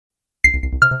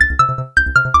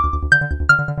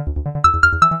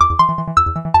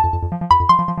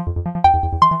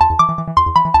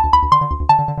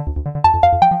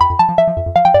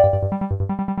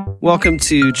welcome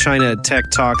to China Tech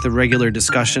Talk, the regular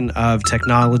discussion of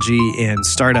technology and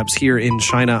startups here in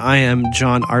China. I am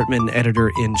John Artman,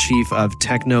 editor-in-chief of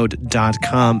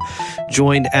technode.com,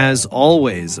 joined as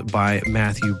always by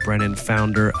Matthew Brennan,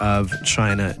 founder of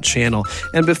China Channel.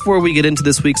 And before we get into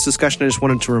this week's discussion, I just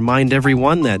wanted to remind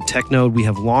everyone that Technode, we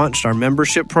have launched our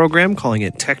membership program, calling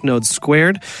it Technode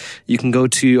Squared. You can go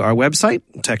to our website,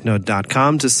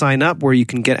 technode.com, to sign up, where you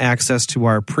can get access to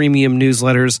our premium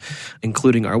newsletters,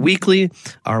 including our weekly,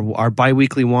 our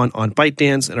bi-weekly one on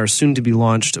ByteDance, and our soon-to-be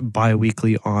launched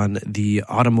bi-weekly on the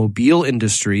automobile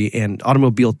industry and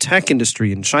automobile tech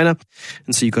industry in China.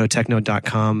 And so you go to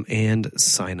technode.com and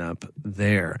sign up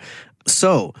there.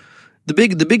 So the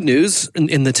big news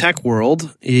in the tech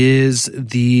world is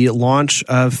the launch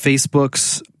of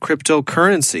Facebook's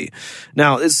cryptocurrency.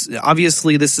 Now, this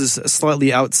is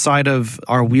slightly outside of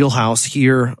our wheelhouse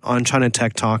here on China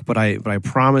Tech Talk, but I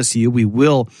promise you we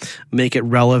will make it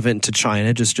relevant to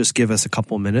China. Just give us a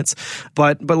couple minutes.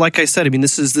 But like I said, I mean,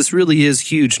 this really is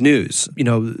huge news. You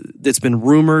know, it's been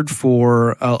rumored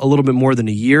for a little bit more than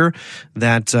a year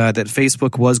that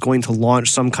Facebook was going to launch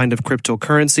some kind of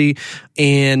cryptocurrency,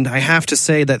 and I have to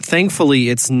say that thankfully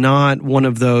it's not one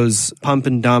of those pump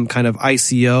and dump kind of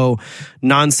ICO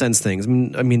nonsense things. I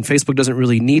mean, Facebook doesn't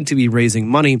really need to be raising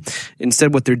money.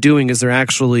 Instead, what they're doing is they've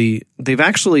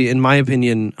actually, in my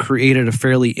opinion, created a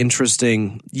fairly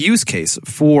interesting use case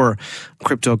for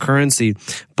cryptocurrency.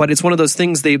 But it's one of those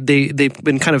things they've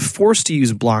been kind of forced to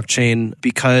use blockchain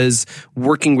because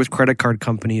working with credit card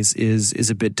companies is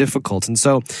a bit difficult. And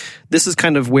so this is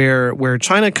kind of where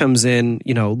China comes in,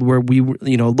 you know, where we,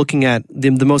 you know, looking at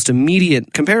the most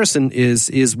immediate comparison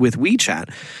is with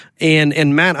WeChat.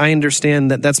 And Matt, I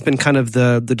understand that's been kind of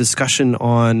the discussion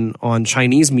on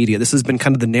Chinese media. This has been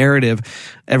kind of the narrative.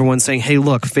 Everyone's saying, hey,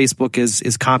 look, Facebook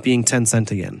is copying Tencent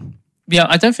again. Yeah,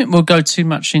 I don't think we'll go too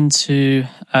much into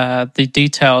the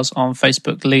details on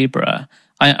Facebook Libra.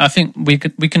 I think we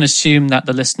can assume that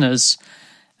the listeners,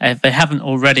 if they haven't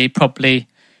already, probably,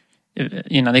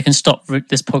 you know, they can stop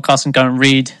this podcast and go and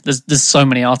read. There's so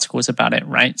many articles about it,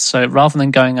 right? So rather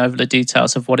than going over the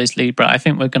details of what is Libra, I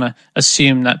think we're going to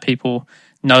assume that people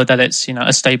know that it's, you know,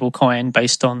 a stable coin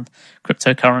based on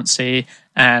cryptocurrency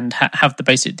and have the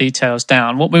basic details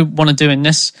down. What we want to do in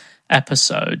this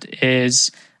episode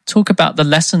is talk about the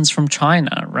lessons from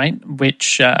China, right?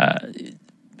 Which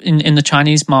in the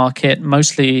Chinese market,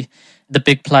 mostly the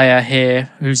big player here,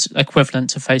 who's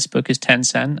equivalent to Facebook, is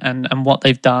Tencent, and what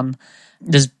they've done.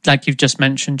 There's, like you've just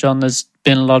mentioned, John, there's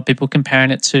been a lot of people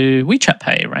comparing it to WeChat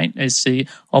Pay, right? Is the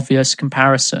obvious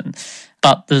comparison.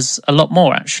 But there's a lot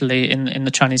more, actually, in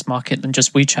the Chinese market than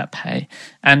just WeChat Pay.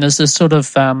 And there's a sort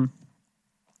of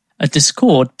a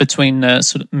discord between the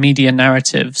sort of media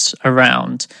narratives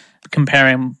around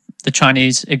comparing the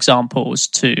Chinese examples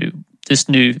to this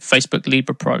new Facebook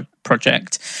Libra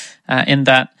project, in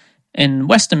that in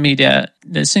Western media,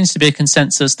 there seems to be a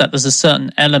consensus that there's a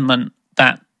certain element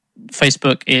that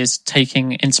Facebook is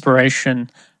taking inspiration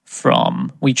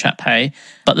from WeChat Pay,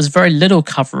 but there's very little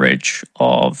coverage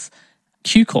of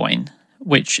QCoin,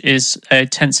 which is a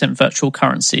Tencent virtual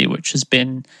currency, which has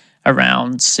been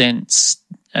around since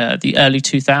the early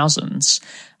 2000s,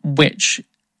 which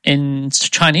in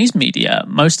Chinese media,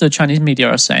 most of the Chinese media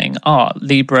are saying,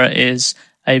 Libra is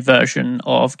a version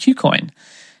of QCoin.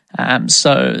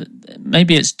 So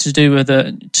maybe it's to do with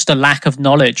just a lack of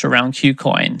knowledge around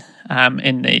QCoin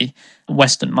in the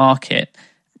Western market.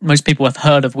 Most people have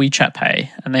heard of WeChat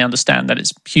Pay and they understand that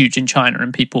it's huge in China,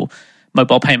 and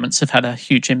mobile payments have had a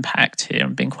huge impact here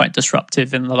and been quite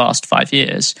disruptive in the last 5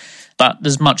 years. But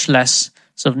there's much less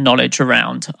sort of knowledge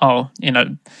around,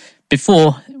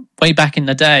 way back in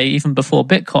the day, even before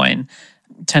Bitcoin,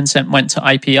 Tencent went to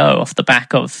IPO off the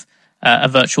back of a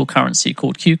virtual currency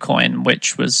called QCoin,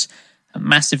 which was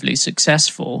massively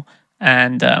successful.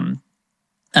 And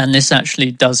this actually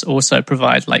does also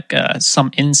provide some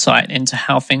insight into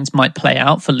how things might play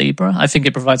out for Libra. I think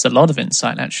it provides a lot of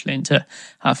insight actually into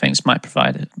how things might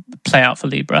play out for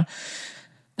Libra.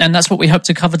 And that's what we hope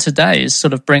to cover today, is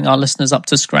sort of bring our listeners up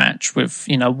to scratch with,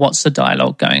 you know, what's the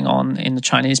dialogue going on in the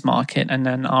Chinese market, and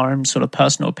then our own sort of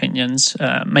personal opinions.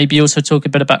 Maybe also talk a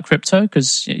bit about crypto,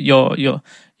 because you're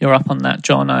up on that,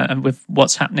 John, and with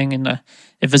what's happening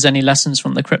if there's any lessons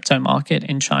from the crypto market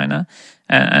in China,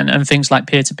 and things like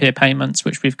peer-to-peer payments,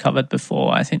 which we've covered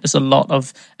before. I think there's a lot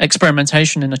of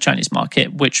experimentation in the Chinese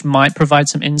market, which might provide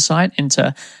some insight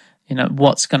into, you know,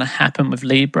 what's going to happen with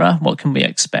Libra. What can we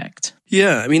expect?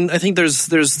 Yeah, I mean, I think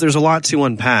there's a lot to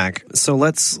unpack. So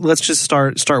let's just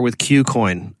start with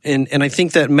QCoin, and I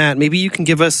think that Matt, maybe you can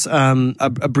give us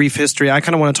a brief history. I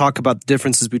kind of want to talk about the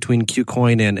differences between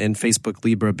QCoin and Facebook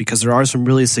Libra because there are some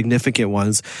really significant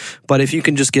ones. But if you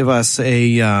can just give us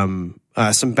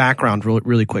some background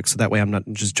really quick, so that way I'm not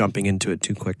just jumping into it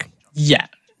too quick. Yeah,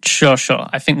 sure.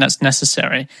 I think that's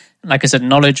necessary. Like I said,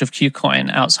 knowledge of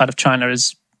QCoin outside of China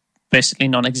is basically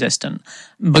non-existent,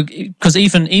 because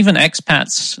even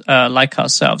expats like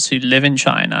ourselves who live in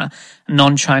China,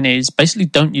 non-Chinese, basically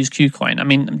don't use QCoin. I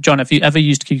mean, John, have you ever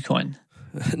used QCoin?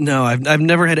 No, I've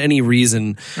never had any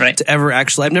reason to ever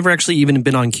actually. I've never actually even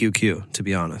been on QQ, to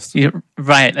be honest. You're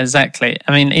right, exactly.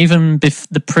 I mean, even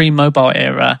the pre-mobile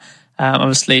era,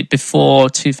 obviously before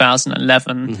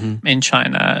 2011 in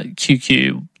China,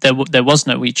 QQ there was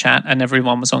no WeChat and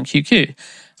everyone was on QQ.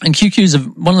 And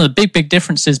QQ one of the big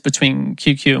differences between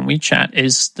QQ and WeChat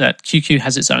is that QQ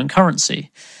has its own currency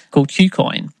called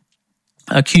QCoin,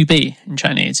 QB in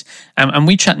Chinese. And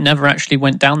WeChat never actually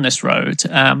went down this road.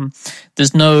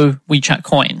 There's no WeChat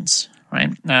coins,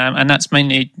 right? And that's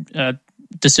mainly a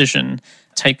decision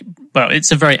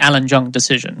it's a very Alan Zheng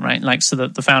decision, right? Like, so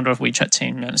the founder of WeChat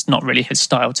team, it's not really his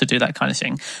style to do that kind of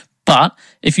thing. But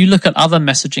if you look at other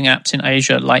messaging apps in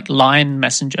Asia, like Line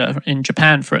Messenger in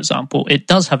Japan, for example, it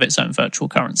does have its own virtual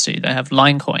currency. They have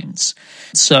Line coins.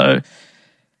 So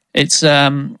it's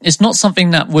not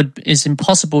something that is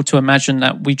impossible to imagine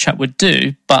that WeChat would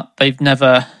do, but they've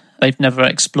never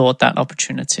explored that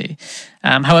opportunity.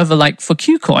 However, like for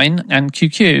QCoin and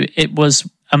QQ, it was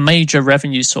a major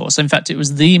revenue source. In fact, it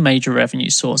was the major revenue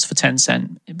source for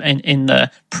Tencent in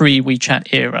the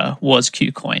pre-WeChat era was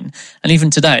QCoin. And even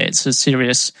today, it's a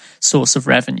serious source of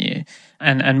revenue.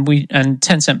 And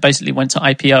Tencent basically went to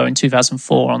IPO in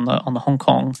 2004 on the Hong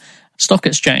Kong Stock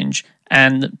Exchange.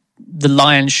 And the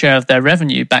lion's share of their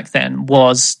revenue back then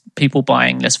was people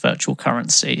buying this virtual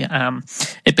currency.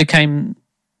 It became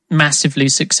massively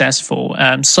successful,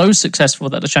 so successful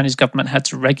that the Chinese government had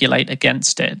to regulate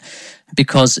against it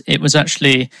because it was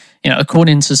actually,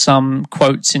 according to some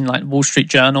quotes in like Wall Street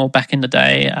Journal back in the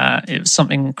day, it was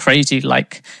something crazy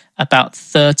like about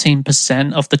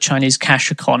 13% of the Chinese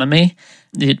cash economy.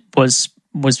 It was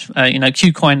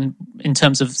QCoin in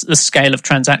terms of the scale of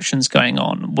transactions going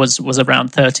on was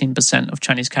around 13% of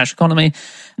Chinese cash economy.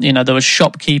 There were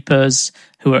shopkeepers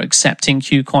who were accepting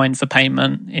QCoin for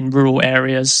payment in rural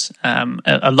areas,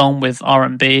 along with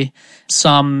RMB.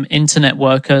 Some internet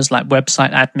workers, like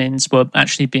website admins, were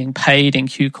actually being paid in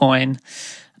QCoin.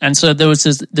 And so there was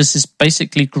this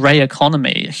basically grey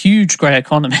economy, a huge grey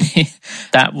economy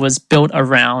that was built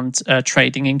around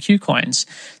trading in QCoins.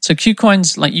 So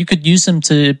QCoins, like you could use them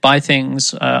to buy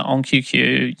things on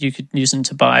QQ. You could use them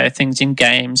to buy things in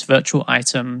games, virtual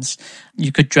items.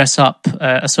 You could dress up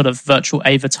a sort of virtual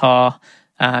avatar,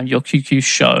 your QQ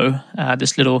show,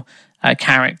 this little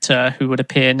character who would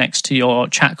appear next to your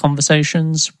chat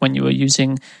conversations when you were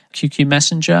using QQ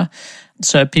Messenger.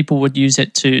 So people would use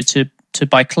it to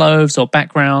buy clothes or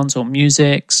backgrounds or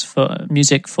music for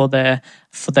their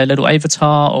little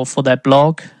avatar or for their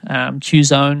blog.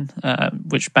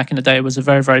 Qzone, which back in the day was a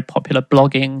very, very popular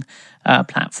blogging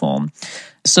platform.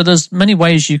 So there's many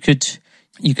ways you could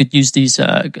use these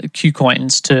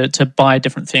QCoins to buy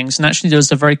different things. And actually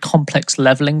there's a very complex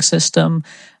leveling system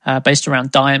based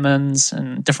around diamonds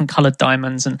and different colored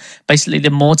diamonds. And basically the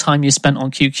more time you spent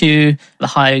on QQ, the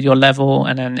higher your level.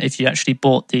 And then if you actually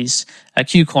bought these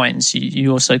QCoins,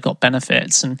 you also got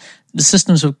benefits. And the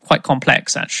systems were quite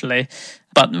complex, actually.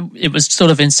 But it was sort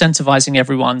of incentivizing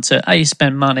everyone to A,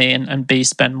 spend money, and B,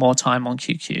 spend more time on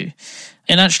QQ.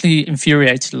 It actually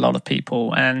infuriated a lot of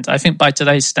people. And I think by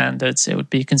today's standards, it would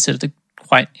be considered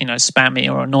quite,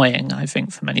 spammy or annoying, I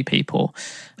think, for many people.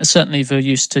 Certainly, if you're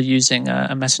used to using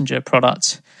a messenger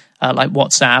product like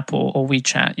WhatsApp or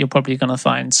WeChat, you're probably going to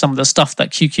find some of the stuff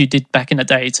that QQ did back in the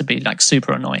day to be like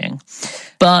super annoying.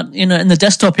 But, in the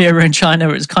desktop era in China,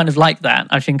 it's kind of like that.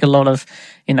 I think a lot of,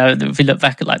 if we look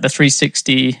back at like the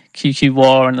 360 QQ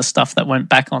war and the stuff that went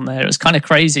back on there, it was kind of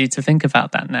crazy to think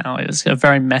about that now. It was a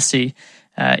very messy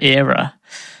era.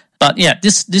 But yeah,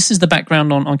 this is the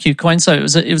background on QCoin. So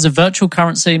it was a virtual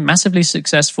currency, massively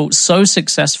successful, so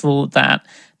successful that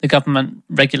the government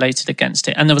regulated against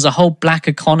it. And there was a whole black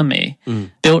economy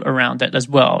built around it as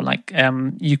well. Like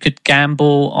you could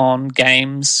gamble on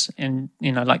games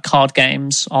like card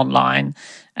games online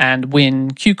and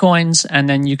win QCoins. And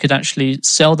then you could actually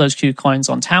sell those QCoins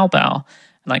on Taobao,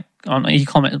 like on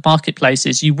e-commerce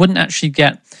marketplaces. You wouldn't actually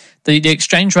get the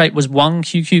exchange rate was 1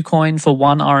 QQ coin for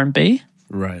 1 RMB.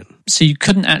 Right. So you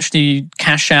couldn't actually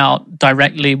cash out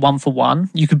directly one for one.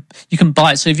 You can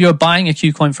buy it. So if you're buying a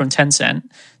KuCoin from Tencent,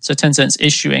 so Tencent's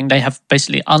issuing, they have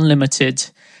basically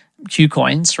unlimited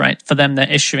KuCoins, right? For them,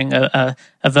 they're issuing a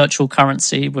virtual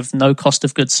currency with no cost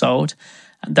of goods sold.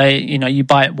 You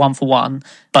buy it one for one.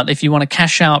 But if you want to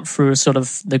cash out through sort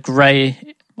of the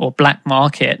gray or black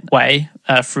market way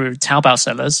through Taobao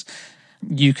sellers,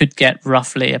 you could get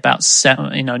roughly about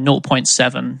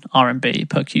 0.7 RMB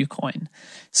per KuCoin.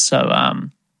 So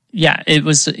it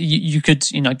was you could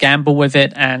gamble with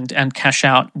it and cash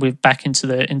out back into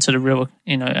the real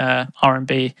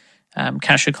RMB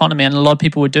cash economy, and a lot of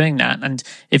people were doing that. And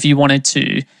if you wanted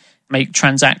to make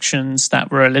transactions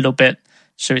that were a little bit,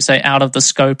 shall we say, out of the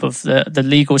scope of the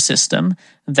legal system,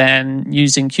 then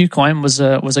using KuCoin was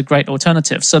a great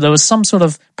alternative. So there was some sort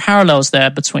of parallels there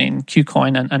between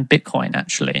KuCoin and Bitcoin,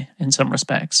 actually, in some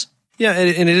respects. Yeah,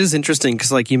 and it is interesting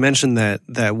because, like you mentioned, that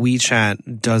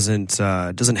WeChat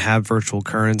doesn't have virtual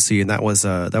currency, and that was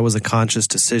a conscious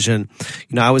decision.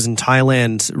 I was in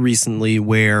Thailand recently,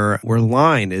 where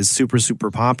Line is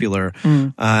super popular,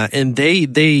 and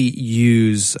they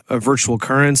use a virtual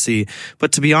currency.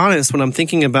 But to be honest, when I'm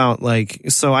thinking about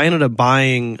so I ended up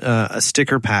buying a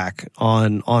sticker pack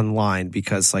on Line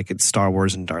because it's Star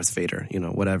Wars and Darth Vader,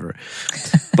 whatever.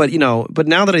 But now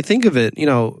that I think of it,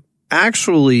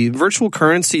 actually, virtual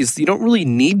currencies, you don't really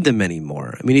need them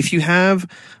anymore. I mean, if you have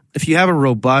a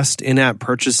robust in-app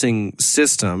purchasing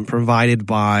system provided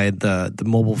by the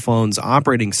mobile phone's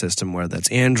operating system, whether that's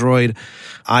Android,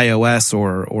 iOS,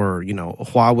 or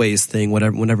Huawei's thing,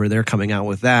 whenever they're coming out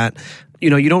with that,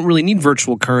 you don't really need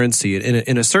virtual currency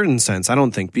in a certain sense, I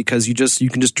don't think, because you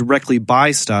can just directly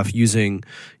buy stuff using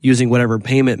whatever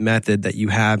payment method that you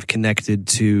have connected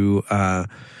to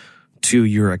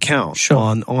your account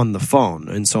on the phone.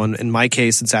 And so in my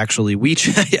case, it's actually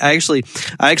WeChat.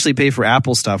 I actually pay for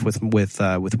Apple stuff with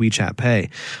WeChat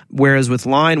Pay. Whereas with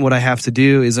Line, what I have to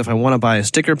do is if I want to buy a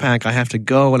sticker pack, I have to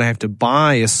go and I have to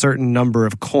buy a certain number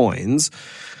of coins.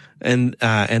 And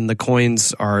the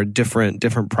coins are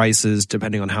different prices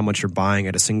depending on how much you're buying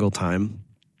at a single time.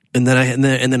 And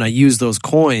then I use those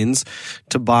coins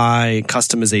to buy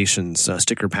customizations,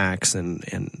 sticker packs,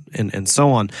 and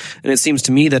so on. And it seems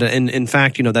to me that, in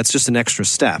fact, that's just an extra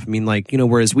step. I mean,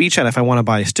 whereas WeChat, if I want to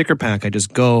buy a sticker pack, I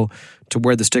just go to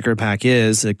where the sticker pack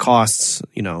is. It costs,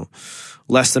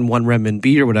 less than 1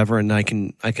 renminbi or whatever, and I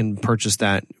can purchase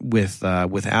that with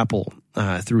Apple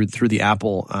through the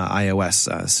Apple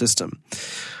iOS system.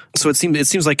 So it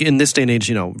seems like in this day and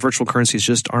age, virtual currencies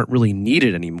just aren't really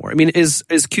needed anymore. I mean, is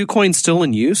KuCoin still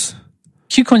in use?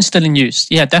 KuCoin's still in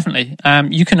use, yeah, definitely.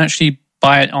 You can actually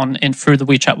buy it through the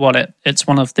WeChat wallet. It's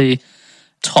one of the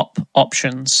top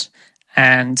options,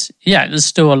 and yeah, there's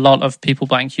still a lot of people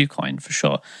buying KuCoin for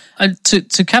sure.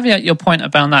 To caveat your point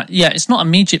about that, yeah, it's not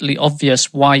immediately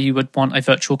obvious why you would want a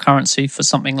virtual currency for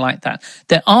something like that.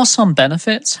 There are some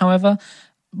benefits, however.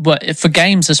 But for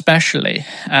games especially,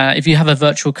 if you have a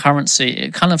virtual currency,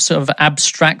 it kind of sort of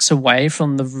abstracts away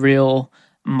from the real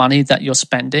money that you're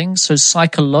spending. So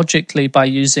psychologically, by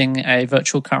using a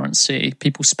virtual currency,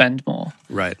 people spend more.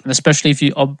 Right. And especially if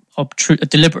you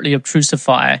deliberately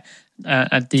obtrusify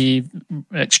the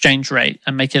exchange rate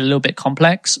and make it a little bit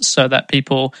complex so that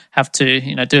people have to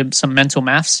do some mental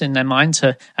maths in their mind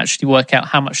to actually work out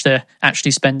how much they're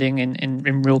actually spending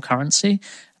in real currency.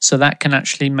 So that can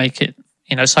actually make it,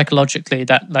 psychologically,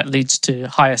 that leads to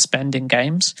higher spend in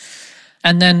games.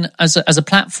 And then as a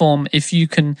platform, if you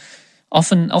can,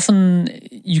 often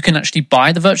you can actually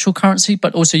buy the virtual currency,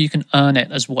 but also you can earn it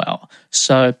as well.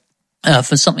 So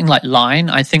for something like Line,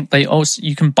 I think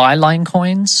you can buy Line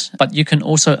coins, but you can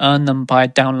also earn them by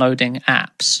downloading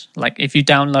apps. Like if you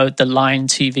download the Line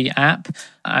TV app,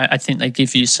 I think they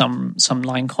give you some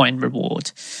Line coin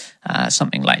reward.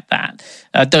 Something like that.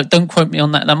 Don't quote me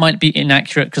on that. That might be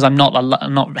inaccurate because I'm not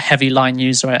a heavy Line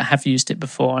user. I have used it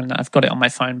before and I've got it on my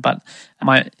phone. But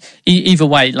either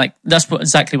way, that's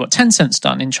exactly what Tencent's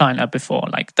done in China before.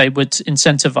 They would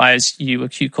incentivize you a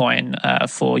KuCoin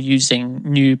for using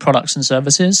new products and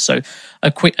services. So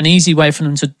an easy way for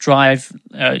them to drive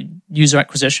user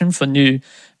acquisition for new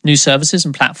services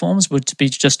and platforms would be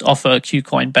to just offer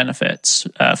KuCoin benefits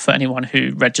for anyone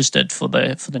who registered for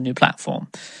the new platform.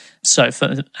 So for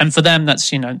them, that's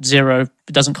zero. It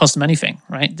doesn't cost them anything,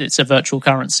 right? It's a virtual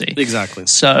currency. Exactly.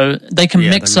 So they can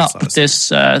mix up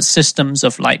this systems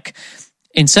of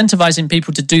incentivizing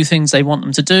people to do things they want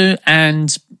them to do,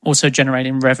 and also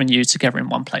generating revenue together in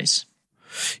one place.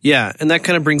 Yeah, and that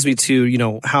kind of brings me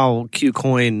to, how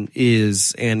KuCoin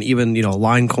is, and even,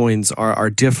 Line coins are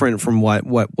different from what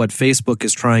Facebook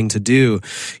is trying to do.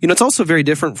 It's also very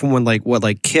different from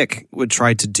what Kik would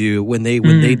try to do when they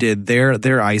did their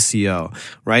ICO,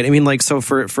 right? I mean, so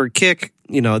for Kik,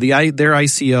 their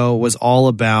ICO was all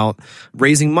about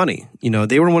raising money.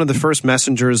 They were one of the first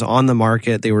messengers on the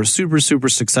market. They were super, super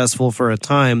successful for a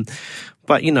time.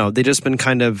 But, they just been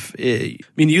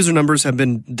user numbers have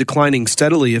been declining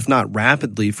steadily, if not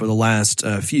rapidly, for the last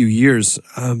few years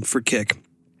for Kik.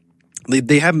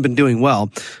 They haven't been doing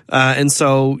well. And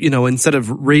so, instead of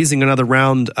raising another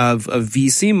round of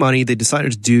VC money, they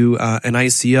decided to do an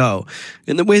ICO.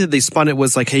 And the way that they spun it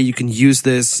was like, hey, you can use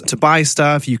this to buy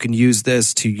stuff. You can use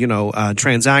this to,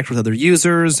 transact with other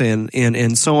users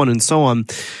and so on and so on.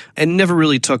 And never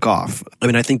really took off. I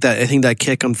mean, I think that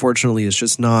Kik, unfortunately, is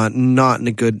just not in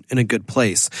a good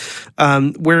place.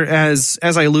 Whereas,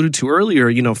 as I alluded to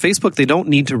earlier, Facebook, they don't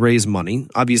need to raise money.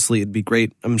 Obviously, it'd be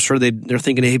great. I'm sure they're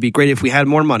thinking, hey, it'd be great if we had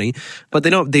more money, but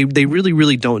they really,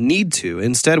 really don't need to.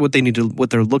 Instead, what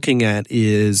they're looking at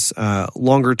is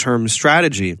longer term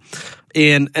strategy.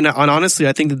 And honestly,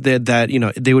 I think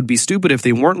that they would be stupid if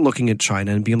they weren't looking at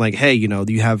China and being like, hey,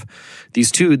 you have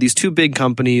these two big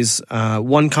companies.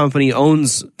 One company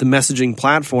owns the messaging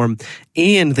platform,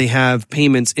 and they have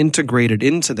payments integrated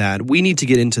into that. We need to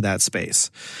get into that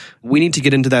space.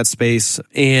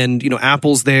 And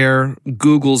Apple's there,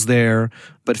 Google's there,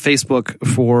 but Facebook,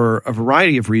 for a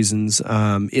variety of reasons,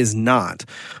 is not.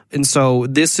 And so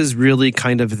this is really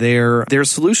kind of their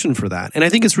solution for that. And I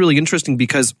think it's really interesting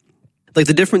because, the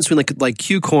difference between like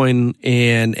KuCoin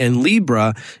and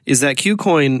Libra is that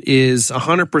KuCoin is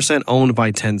 100% owned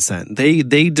by Tencent.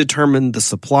 They determine the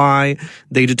supply,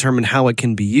 they determine how it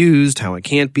can be used, how it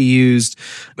can't be used,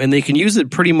 and they can use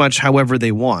it pretty much however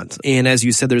they want. And as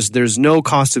you said, there's no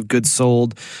cost of goods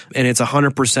sold, and it's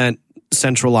 100%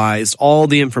 centralized. All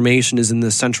the information is in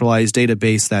the centralized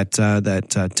database that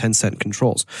Tencent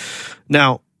controls.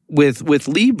 Now, with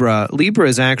Libra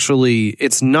is actually,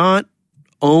 it's not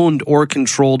owned or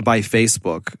controlled by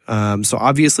Facebook. So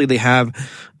obviously they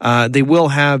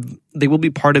will be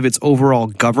part of its overall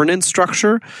governance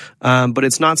structure, but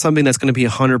it's not something that's going to be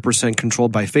 100%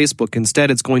 controlled by Facebook.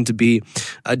 Instead, it's going to be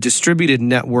a distributed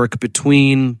network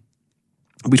between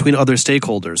other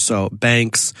stakeholders, so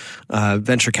banks,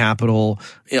 venture capital,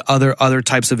 other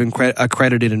types of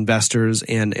accredited investors,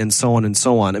 and so on and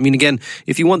so on. I mean, again,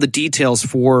 if you want the details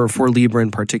for Libra in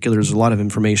particular, there's a lot of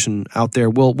information out there.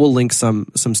 We'll link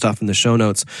some stuff in the show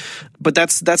notes. But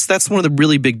that's one of the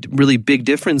really big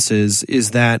differences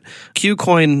is that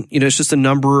KuCoin, it's just a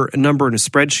number in a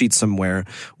spreadsheet somewhere,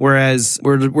 whereas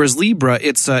Libra,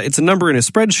 it's a number in a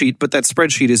spreadsheet, but that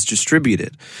spreadsheet is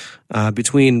distributed and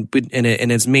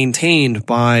it's maintained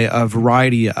by a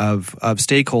variety of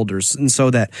stakeholders. And so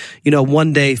that,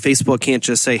 one day Facebook can't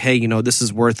just say, hey, this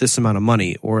is worth this amount of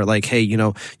money, or like, hey,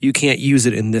 you can't use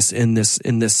it in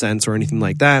this sense or anything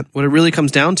like that. What it really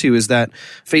comes down to is that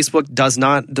Facebook does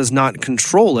not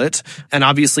control it. And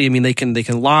obviously, I mean, they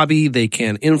can lobby, they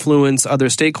can influence other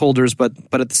stakeholders,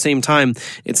 but at the same time,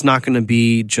 it's not going to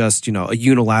be just, a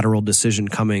unilateral decision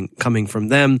coming from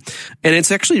them. And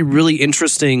it's actually a really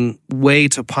interesting way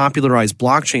to popularize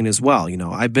blockchain as well.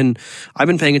 I've been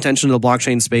paying attention to the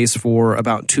blockchain space for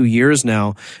about 2 years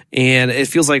now, and it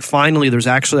feels like finally there's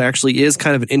actually is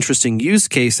kind of an interesting use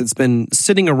case that's been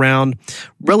sitting around,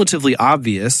 relatively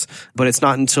obvious, but it's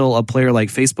not until a player like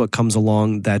Facebook comes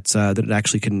along that it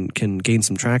actually can gain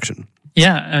some traction.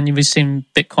 Yeah, and we've seen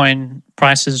Bitcoin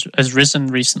prices has risen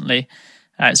recently.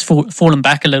 It's fallen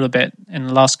back a little bit in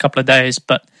the last couple of days,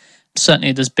 but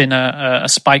certainly there's been a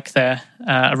spike there,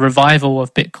 a revival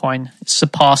of Bitcoin. It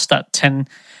surpassed that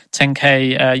 10K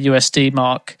USD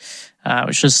mark,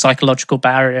 which was a psychological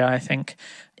barrier, I think.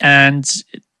 And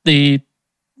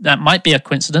that might be a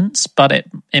coincidence, but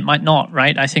it might not,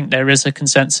 right? I think there is a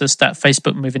consensus that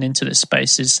Facebook moving into this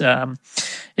space is going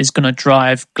to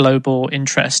drive global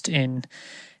interest in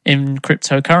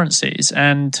cryptocurrencies.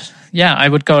 And yeah, I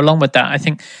would go along with that. I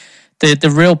think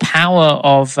the real power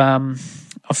of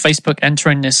Facebook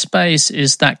entering this space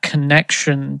is that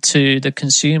connection to the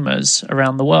consumers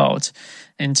around the world,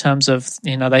 in terms of,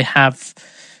 they have,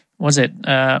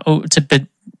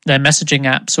 their messaging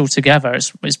apps altogether.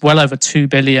 It's well over 2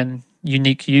 billion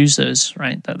unique users,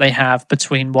 right, that they have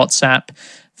between WhatsApp,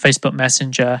 Facebook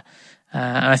Messenger,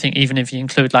 and I think even if you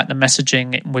include like the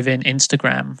messaging within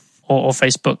Instagram or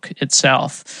Facebook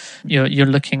itself, you're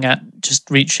looking at just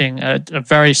reaching a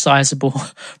very sizable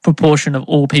proportion of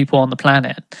all people on the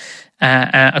planet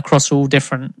across all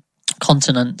different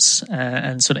continents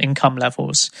and sort of income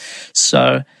levels.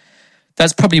 So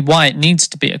that's probably why it needs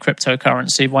to be a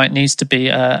cryptocurrency, why it needs to be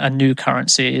a new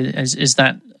currency, is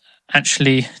that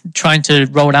actually trying to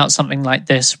roll out something like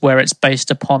this where it's based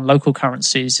upon local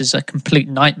currencies is a complete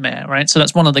nightmare, right? So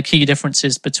that's one of the key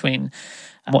differences between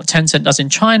what Tencent does in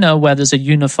China, where there's a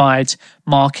unified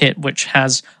market which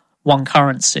has one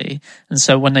currency. And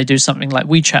so when they do something like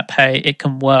WeChat Pay, it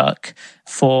can work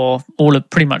for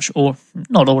pretty much all,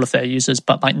 not all of their users,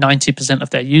 but like 90% of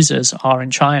their users are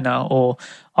in China or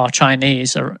are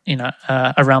Chinese, or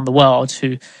around the world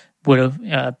who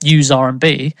would use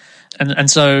RMB, and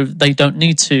so they don't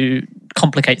need to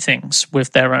complicate things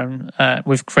with their own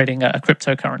with creating a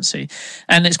cryptocurrency.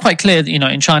 And it's quite clear that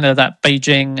in China that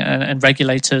Beijing and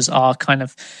regulators are kind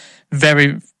of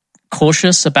very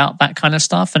cautious about that kind of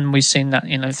stuff, and we've seen that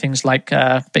things like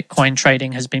Bitcoin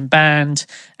trading has been banned.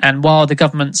 And while the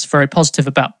government's very positive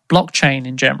about blockchain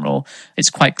in general,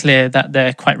 it's quite clear that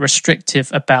they're quite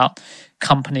restrictive about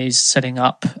companies setting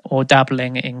up or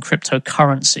dabbling in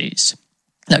cryptocurrencies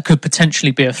that could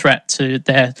potentially be a threat to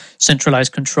their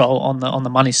centralized control on the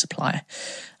money supply.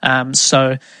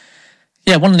 So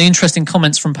yeah, one of the interesting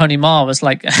comments from Pony Ma was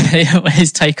like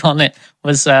his take on it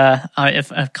was I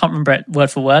can't remember it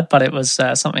word for word, but it was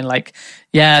something like,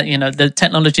 the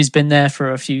technology's been there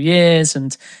for a few years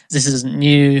and this isn't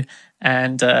new,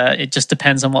 and it just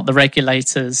depends on what the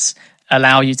regulators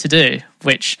allow you to do,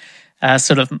 which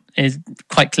sort of is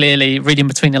quite clearly reading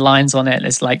between the lines on it.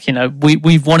 It's like,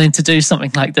 we've wanted to do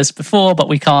something like this before, but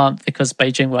we can't because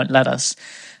Beijing won't let us,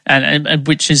 and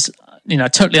which is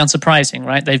totally unsurprising,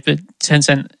 right?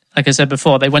 Tencent, like I said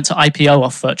before, they went to IPO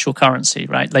off virtual currency,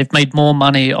 right? They've made more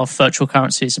money off virtual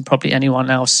currencies than probably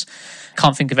anyone else.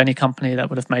 Can't think of any company that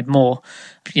would have made more.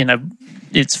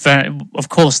 It's very, of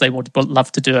course, they would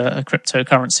love to do a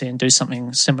cryptocurrency and do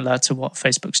something similar to what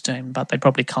Facebook's doing, but they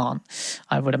probably can't,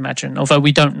 I would imagine. Although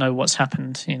we don't know what's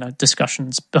happened,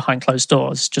 discussions behind closed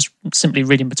doors, just simply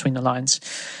reading between the lines.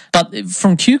 But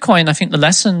from KuCoin, I think the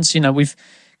lessons,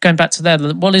 going back to there,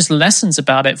 what is the lessons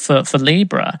about it for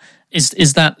Libra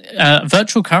is that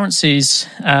virtual currencies,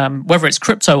 whether it's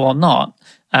crypto or not,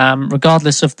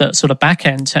 regardless of the sort of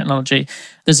back-end technology,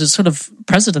 there's a sort of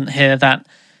precedent here that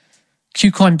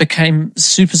KuCoin became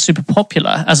super, super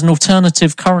popular as an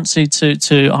alternative currency to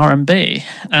RMB.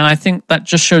 And I think that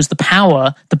just shows the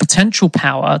potential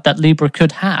power that Libra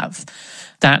could have.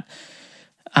 That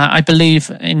I believe,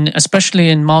 especially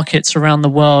in markets around the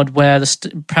world where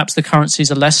perhaps the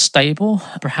currencies are less stable,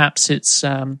 perhaps it's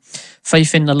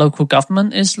faith in the local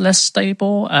government is less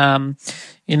stable.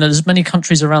 There's many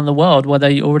countries around the world where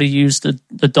they already use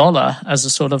the dollar as a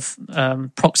sort of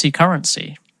proxy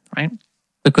currency, right?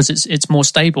 Because it's more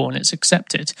stable and it's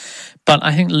accepted. But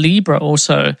I think Libra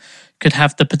also could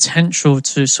have the potential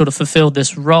to sort of fulfill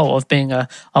this role of being a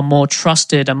more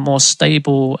trusted and more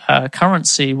stable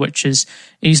currency, which is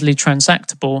easily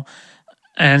transactable.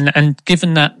 And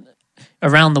given that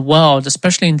around the world,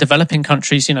 especially in developing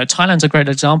countries, Thailand's a great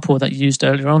example that you used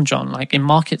earlier on, John. Like in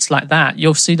markets like that,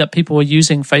 you'll see that people are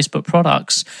using Facebook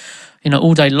products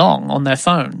all day long on their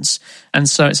phones. And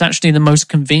so it's actually the most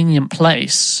convenient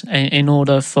place in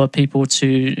order for people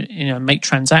to, make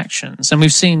transactions. And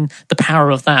we've seen the power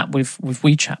of that with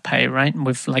WeChat Pay, right? And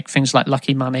with like things like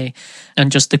Lucky Money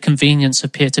and just the convenience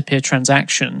of peer-to-peer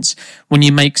transactions. When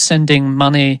you make sending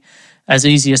money as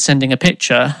easy as sending a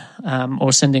picture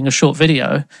or sending a short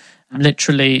video,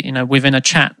 literally, within a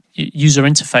chat user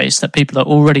interface that people are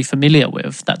already familiar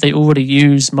with, that they already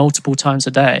use multiple times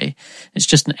a day. It's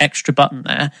just an extra button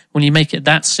there. When you make it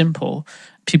that simple,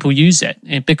 people use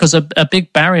it because a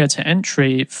big barrier to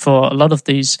entry for a lot of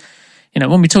these,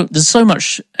 when we talk, there's so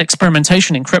much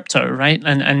experimentation in crypto, right?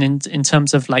 And in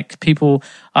terms of like people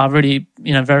are really,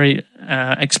 very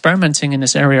experimenting in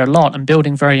this area a lot and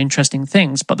building very interesting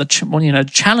things. But the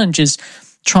challenge is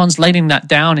translating that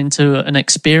down into an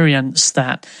experience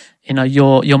that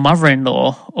your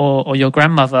mother-in-law or your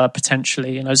grandmother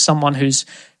potentially, someone who's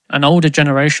an older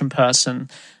generation person,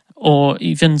 or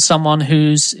even someone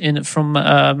who's from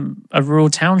a rural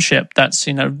township that's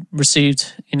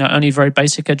received only very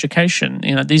basic education.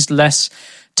 These less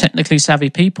technically savvy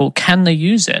people, can they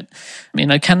use it?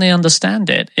 Can they understand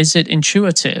it? Is it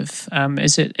intuitive?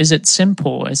 Is it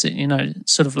simple? Is it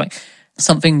sort of like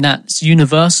something that's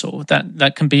universal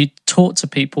that can be taught to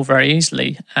people very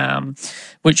easily,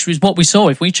 which was what we saw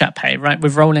with WeChat Pay, right?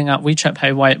 With rolling out WeChat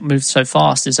Pay, why it moved so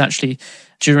fast is actually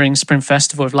during Spring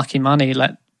Festival of Lucky Money,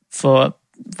 like for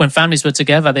when families were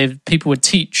together, people would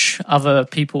teach other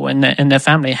people in their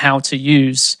family how to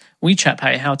use WeChat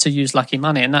Pay, how to use Lucky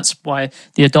Money. And that's why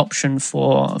the adoption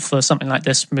for something like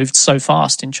this moved so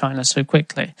fast in China so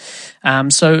quickly.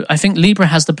 So I think Libra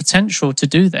has the potential to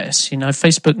do this. You know,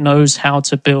 Facebook knows how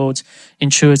to build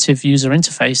intuitive user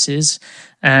interfaces,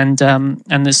 and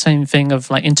the same thing of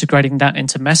like integrating that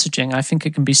into messaging. I think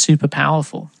it can be super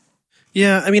powerful.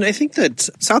 Yeah, I mean, I think that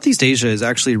Southeast Asia is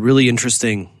actually a really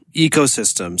interesting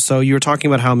ecosystem. So you were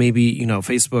talking about how maybe, you know,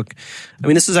 Facebook, I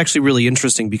mean, this is actually really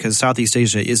interesting because Southeast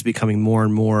Asia is becoming more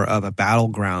and more of a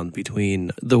battleground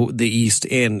between the East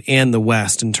and the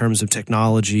West in terms of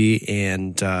technology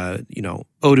and, you know,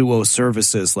 O2O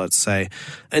services, let's say.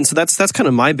 And so that's kind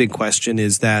of my big question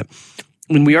is that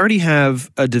when we already have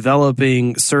a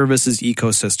developing services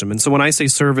ecosystem, and so when I say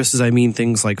services, I mean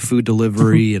things like food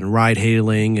delivery and ride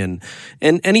hailing and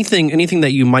anything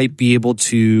that you might be able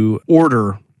to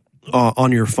order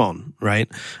on your phone, right?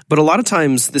 But a lot of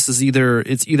times this is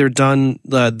it's either done,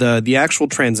 the actual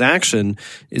transaction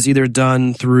is either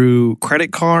done through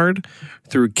credit card,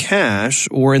 through cash,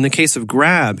 or in the case of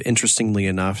Grab, interestingly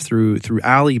enough, through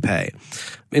Alipay.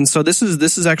 And so this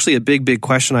is actually a big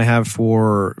question I have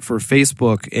for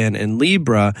Facebook and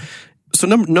Libra. So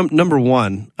number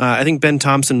one, I think Ben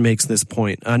Thompson makes this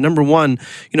point. Number one,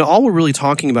 you know, all we're really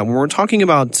talking about when we're talking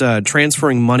about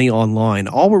transferring money online,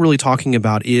 all we're really talking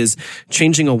about is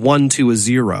changing a 1 to a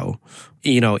 0.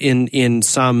 You know, in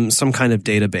some kind of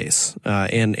database,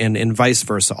 and vice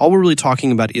versa. All we're really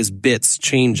talking about is bits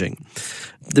changing.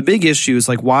 The big issue is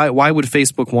like why would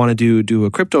Facebook want to do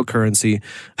a cryptocurrency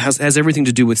has everything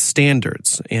to do with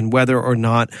standards and whether or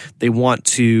not they want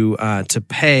to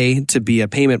pay to be a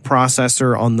payment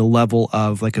processor on the level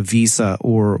of like a Visa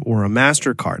or a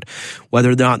MasterCard, whether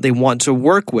or not they want to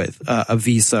work with a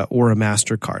Visa or a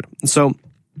MasterCard. So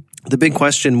the big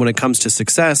question when it comes to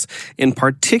success, in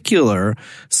particular,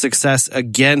 success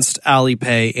against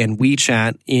Alipay and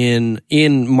WeChat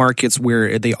in markets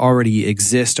where they already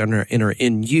exist and are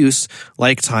in use,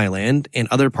 like Thailand and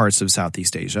other parts of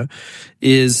Southeast Asia,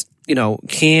 is, you know,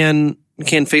 can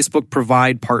Facebook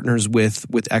provide partners with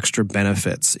extra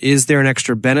benefits? Is there an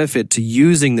extra benefit to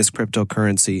using this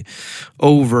cryptocurrency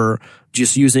over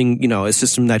just using, you know, a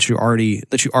system that you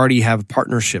already have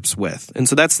partnerships with? And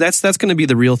so that's going to be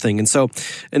the real thing. And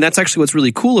that's actually what's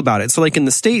really cool about it. So like in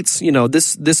the States, you know,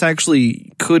 this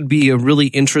actually could be a really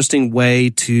interesting way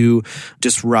to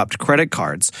disrupt credit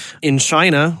cards. In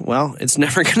China, well, it's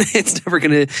never going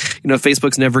to, you know,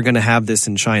 Facebook's never going to have this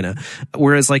in China.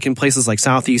 Whereas like in places like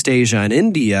Southeast Asia and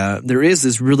India, there is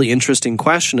this really interesting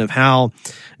question of how,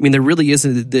 I mean, there really is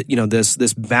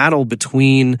this battle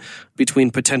between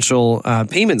potential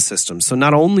payment systems. So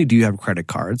not only do you have credit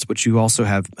cards, but you also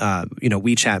have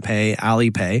WeChat Pay,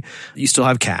 Alipay. You still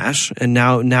have cash, and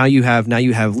now you have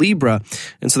Libra.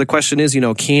 And so the question is,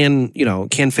 can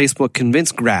Facebook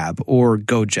convince Grab or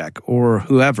Gojek or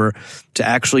whoever to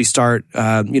actually start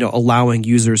allowing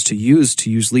users to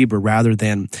use Libra rather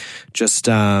than just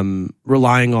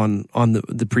relying on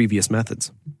the previous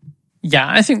methods? Yeah,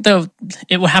 I think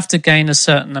it will have to gain a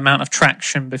certain amount of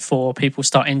traction before people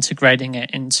start integrating it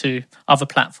into other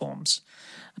platforms.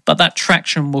 But that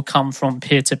traction will come from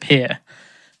peer-to-peer.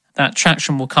 That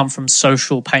traction will come from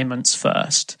social payments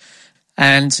first.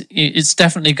 And it's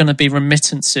definitely going to be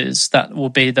remittances that will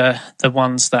be the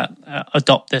ones that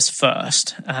adopt this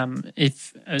first.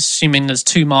 If assuming there's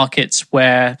two markets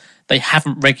where they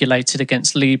haven't regulated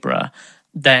against Libra,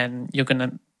 then you're going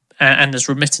to... And there's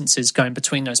remittances going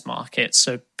between those markets.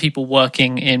 So people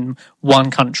working in one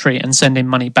country and sending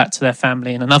money back to their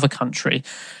family in another country.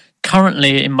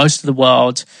 Currently, in most of the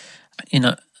world,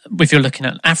 if you're looking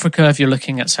at Africa, if you're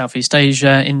looking at Southeast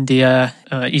Asia, India,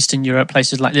 Eastern Europe,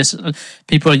 places like this,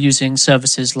 people are using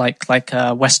services like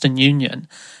Western Union.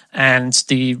 And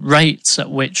the rates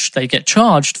at which they get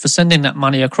charged for sending that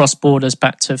money across borders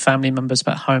back to family members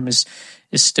back home is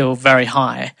still very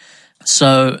high.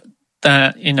 So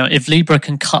that, if Libra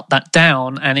can cut that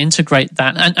down and integrate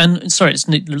that,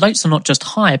 the rates are not just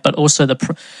high, but also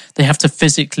they have to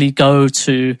physically go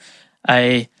to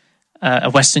a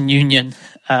Western Union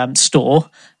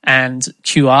store and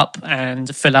queue up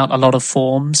and fill out a lot of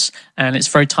forms, and it's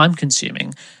very time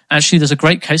consuming. Actually, there's a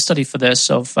great case study for this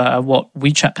of what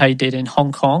WeChat Pay did in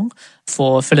Hong Kong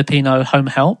for Filipino home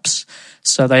helps.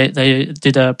 So they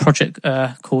did a project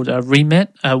called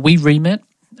WeRemit,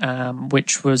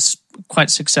 which was quite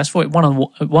successful. It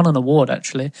won an award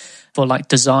actually for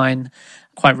design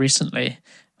quite recently,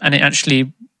 and it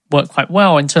actually worked quite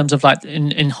well in terms of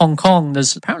in Hong Kong.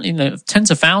 There's apparently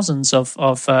tens of thousands of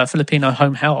Filipino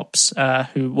home helps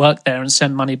who work there and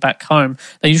send money back home.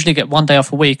 They usually get 1 day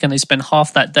off a week, and they spend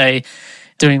half that day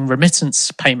doing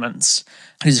remittance payments.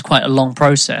 This is quite a long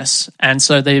process. And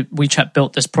so WeChat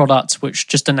built this product which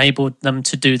just enabled them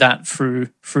to do that through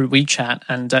WeChat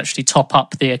and actually top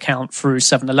up the account through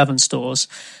 7-Eleven stores,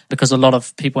 because a lot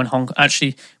of people in Hong Kong,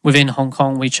 actually within Hong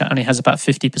Kong, WeChat only has about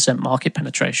 50% market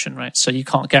penetration, right? So you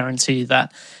can't guarantee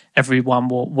that everyone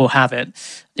will have it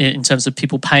in terms of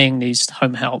people paying these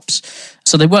home helps.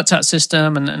 So they worked out a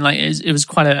system, and like it was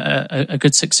quite a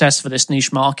good success for this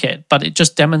niche market. But it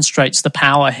just demonstrates the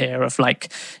power here of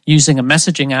like using a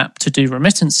messaging app to do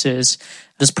remittances.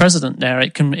 There's precedent there.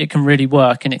 It can really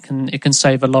work, and it can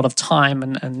save a lot of time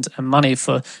and money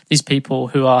for these people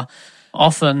who are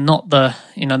often not the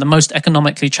most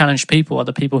economically challenged people. Are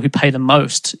the people who pay the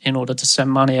most in order to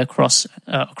send money across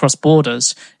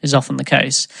borders is often the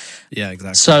case. Yeah,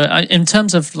 exactly. So in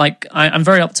terms of like, I'm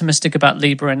very optimistic about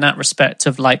Libra in that respect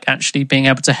of like actually being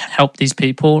able to help these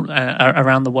people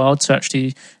around the world to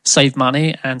actually save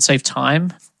money and save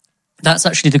time. That's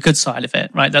actually the good side of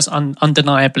it, right? That's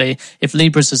undeniably, if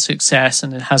Libra's a success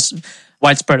and it has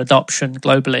widespread adoption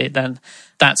globally, then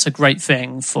that's a great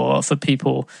thing for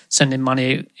people sending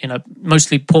money,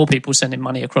 mostly poor people sending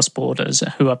money across borders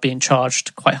who are being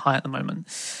charged quite high at the moment.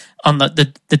 On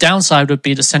the downside would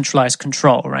be the centralized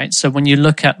control, right? So when you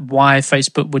look at why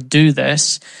Facebook would do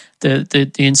this,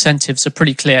 the incentives are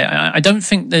pretty clear. I don't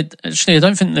think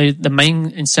the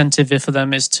main incentive for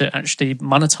them is to actually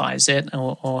monetize it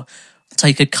or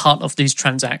take a cut of these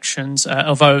transactions,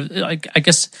 although I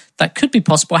guess that could be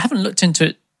possible. I haven't looked into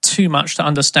it too much to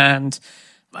understand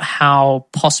how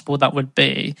possible that would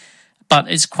be, but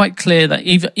it's quite clear that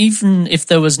even if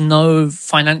there was no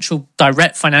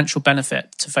direct financial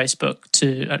benefit to Facebook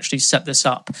to actually set this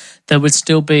up, there would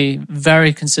still be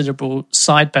very considerable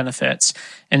side benefits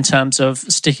in terms of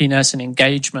stickiness and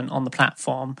engagement on the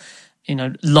platform,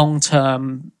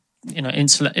 long-term.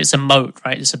 It's a moat,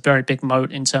 right? It's a very big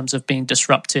moat in terms of being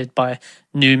disrupted by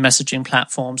new messaging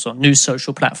platforms or new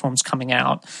social platforms coming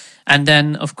out. And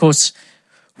then, of course,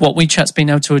 what WeChat's been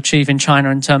able to achieve in China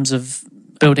in terms of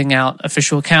building out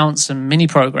official accounts and mini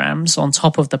programs on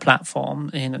top of the platform,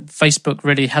 Facebook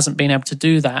really hasn't been able to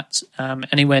do that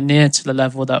anywhere near to the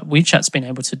level that WeChat's been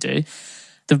able to do.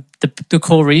 The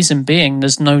core reason being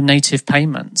there's no native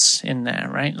payments in there,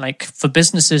 right? Like for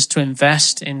businesses to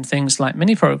invest in things like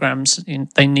mini programs,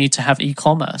 they need to have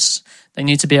e-commerce. They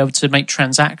need to be able to make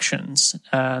transactions.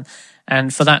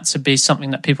 And for that to be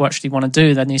something that people actually want to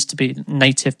do, there needs to be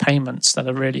native payments that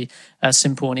are really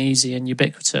simple and easy and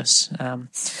ubiquitous.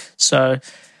 So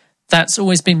that's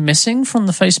always been missing from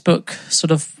the Facebook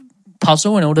sort of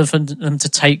puzzle in order for them to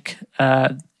take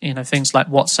things like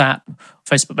WhatsApp,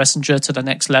 Facebook Messenger to the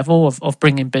next level of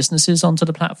bringing businesses onto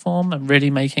the platform and really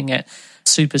making it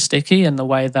super sticky in the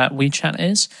way that WeChat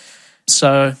is.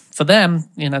 So for them,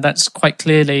 that's quite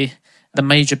clearly the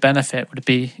major benefit would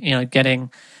be, getting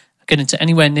to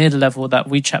anywhere near the level that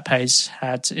WeChat Pay's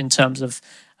had in terms of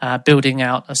building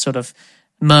out a sort of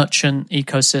merchant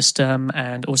ecosystem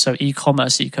and also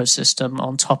e-commerce ecosystem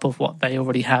on top of what they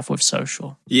already have with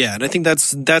social. Yeah, and I think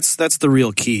that's the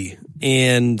real key.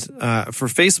 And for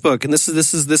Facebook, and this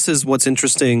is what's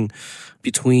interesting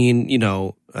between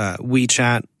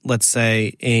WeChat, let's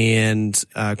say, and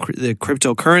the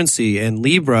cryptocurrency and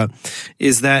Libra,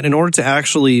 is that in order to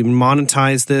actually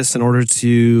monetize this, in order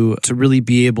to really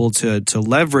be able to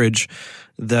leverage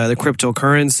the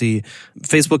cryptocurrency,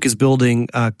 Facebook is building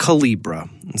Calibra.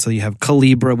 And so you have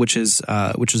Calibra, which is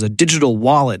a digital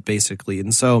wallet, basically.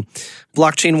 And so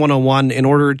Blockchain 101, in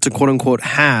order to quote unquote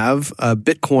have a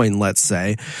Bitcoin, let's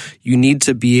say, you need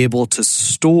to be able to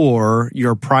store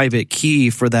your private key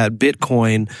for that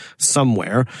Bitcoin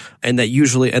somewhere. And that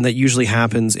usually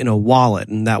happens in a wallet.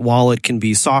 And that wallet can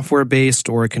be software based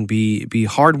or it can be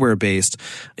hardware based.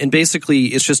 And basically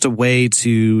it's just a way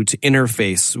to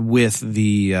interface with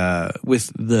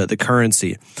the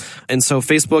currency. And so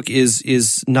Facebook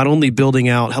is not only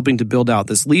helping to build out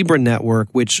this Libra network,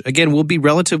 which again will be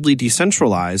relatively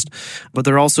decentralized, but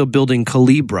they're also building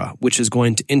Calibra, which is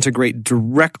going to integrate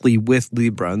directly with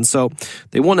Libra. And so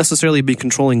they won't necessarily be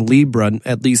controlling Libra,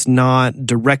 at least not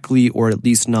directly or at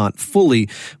least not fully,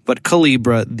 but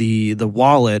Calibra, the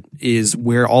wallet, is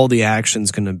where all the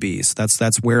action's going to be. So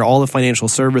that's where all the financial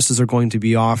services are going to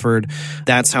be offered.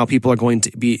 That's how people are going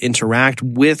to interact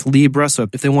with Libra. So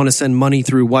if they want to send money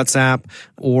through WhatsApp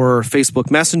or Facebook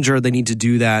Messenger, they need to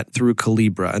do that through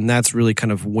Calibra. And that's really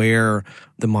kind of where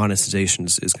the monetization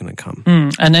is going to come.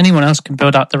 And anyone else can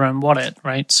build up their own wallet,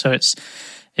 right? So it's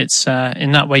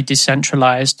in that way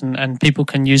decentralized and people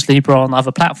can use Libra on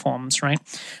other platforms, right?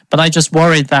 But I just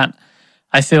worried that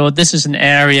I feel this is an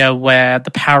area where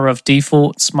the power of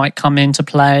defaults might come into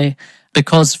play.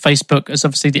 because Facebook is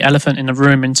obviously the elephant in the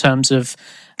room in terms of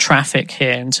traffic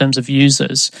here, in terms of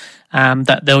users,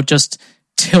 that they'll just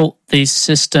tilt these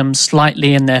systems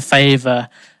slightly in their favor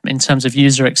in terms of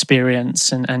user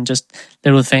experience and just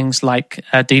little things like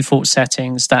default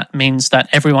settings. That means that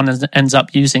everyone ends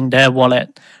up using their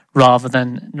wallet rather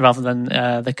than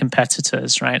the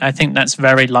competitors, right? I think that's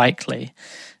very likely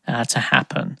to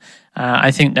happen.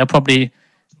 I think they'll probably...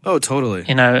 Oh, totally.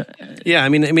 Yeah. I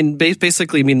mean,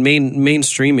 basically,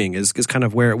 mainstreaming is kind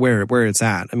of where it's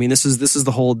at. I mean, this is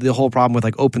the whole problem with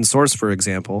like open source, for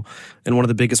example, and one of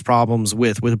the biggest problems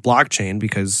with blockchain,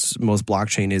 because most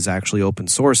blockchain is actually open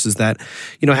source, is that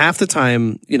half the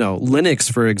time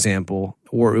Linux, for example,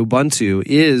 or Ubuntu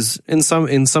is in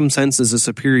some senses a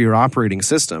superior operating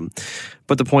system.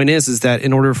 But the point is that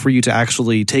in order for you to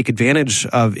actually take advantage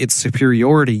of its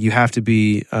superiority, you have to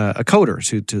be a coder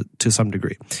to some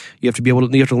degree. You have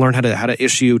to learn how to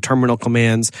issue terminal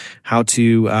commands, how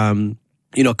to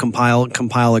compile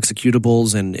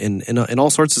executables and all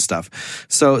sorts of stuff.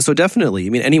 So definitely, I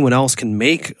mean, anyone else can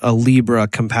make a Libra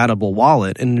compatible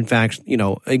wallet. And in fact,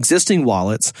 existing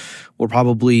wallets will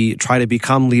probably try to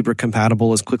become Libra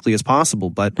compatible as quickly as possible.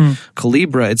 But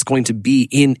Calibra, it's going to be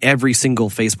in every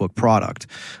single Facebook product.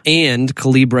 And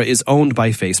Calibra is owned by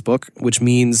Facebook, which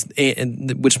means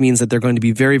that they're going to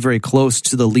be very, very close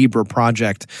to the Libra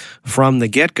project from the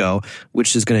get-go,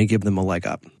 which is going to give them a leg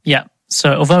up. Yeah.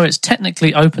 So although it's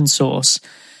technically open source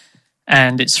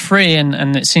and it's free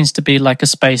and it seems to be like a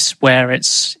space where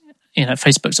it's,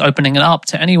 Facebook's opening it up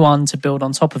to anyone to build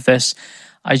on top of this,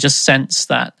 I just sense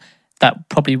that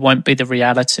probably won't be the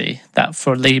reality, that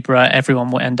for Libra, everyone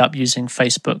will end up using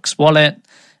Facebook's wallet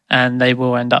and they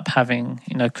will end up having,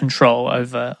 control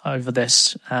over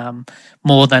this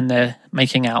more than they're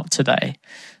making out today.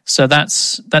 So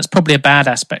that's probably a bad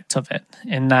aspect of it,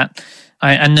 in that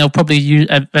and they'll probably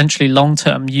eventually long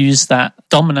term use that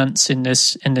dominance in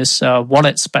this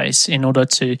wallet space in order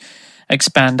to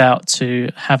expand out to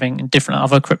having different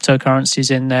other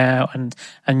cryptocurrencies in there and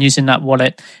using that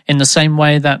wallet in the same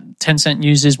way that Tencent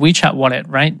uses WeChat wallet,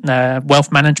 right?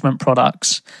 Wealth management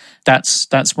products.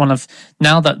 That's one of,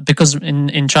 now that, because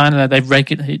in China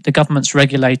the government's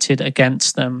regulated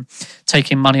against them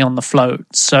taking money on the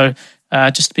float. So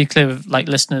just to be clear, like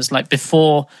listeners, like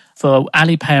before, for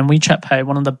Alipay and WeChat Pay,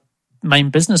 one of the main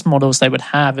business models they would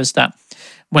have is that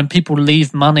when people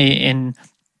leave money in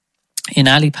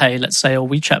Alipay, let's say, or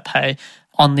WeChat Pay,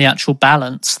 on the actual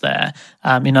balance there,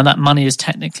 that money is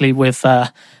technically with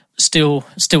still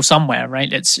somewhere,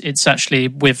 right? It's actually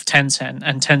with Tencent,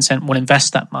 and Tencent will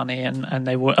invest that money and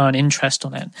they will earn interest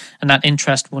on it, and that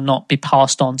interest will not be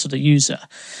passed on to the user.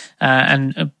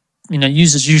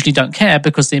 Users usually don't care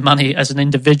because the money as an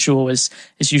individual is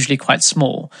usually quite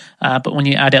small. But when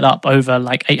you add it up over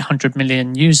like 800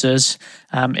 million users,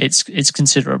 it's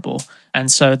considerable.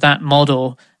 And so that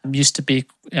model used to be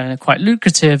quite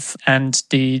lucrative, and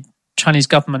the Chinese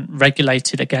government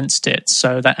regulated against it.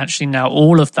 So that actually now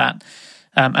all of that,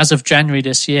 as of January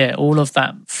this year, all of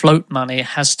that float money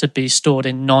has to be stored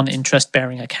in non-interest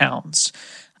bearing accounts.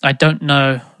 I don't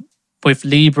know with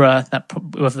Libra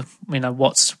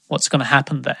what's going to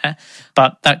happen there,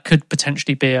 but that could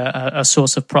potentially be a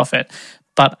source of profit.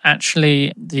 But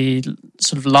actually, the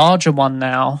sort of larger one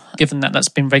now, given that that's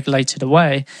been regulated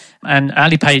away, and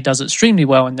Alipay does extremely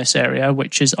well in this area,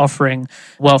 which is offering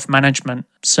wealth management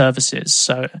services.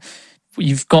 So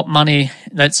you've got money,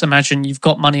 let's imagine you've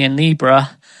got money in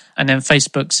Libra, and then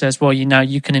Facebook says, well,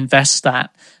 you can invest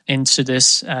that into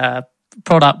this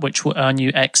product, which will earn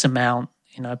you X amount,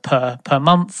 per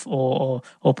month or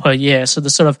per year. So the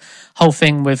sort of whole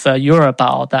thing with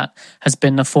Eurobal, that has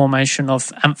been the formation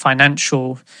of Ant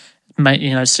Financial,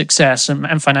 success. And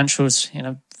Ant Financial is,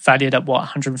 valued at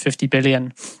 150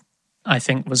 billion, I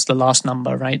think was the last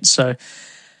number, right? So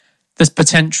there's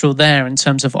potential there in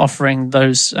terms of offering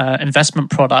those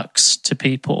investment products to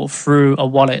people through a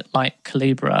wallet like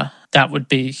Calibra. That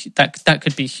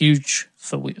could be huge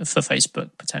for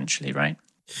Facebook potentially, right?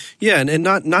 Yeah, and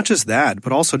not just that,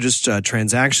 but also just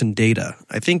transaction data.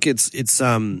 I think it's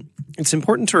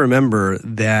important to remember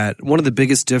that one of the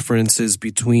biggest differences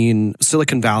between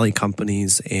Silicon Valley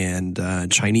companies and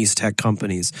Chinese tech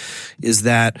companies is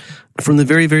that from the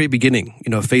very, very beginning,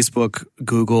 Facebook,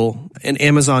 Google, and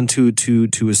Amazon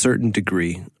to a certain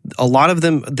degree, a lot of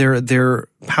them they're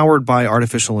powered by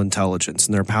artificial intelligence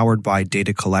and they're powered by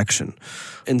data collection.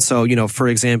 And so, for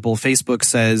example, Facebook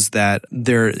says that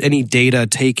any data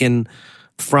taken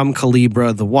from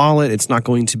Calibra, the wallet, it's not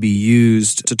going to be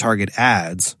used to target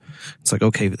ads. It's like,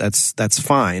 okay, that's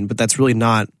fine, but that's really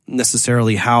not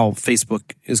necessarily how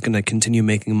Facebook is going to continue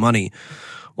making money.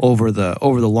 over the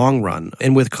long run.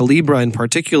 And with Calibra in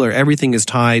particular, everything is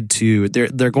tied to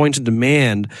they're going to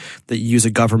demand that you use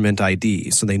a government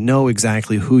ID, so they know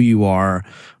exactly who you are.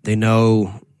 They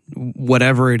know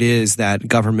whatever it is that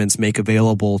governments make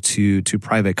available to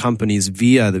private companies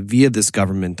via this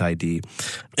government ID.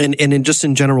 And in just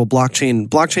in general,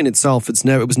 blockchain itself, it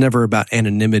was never about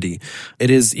anonymity. It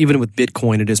is, even with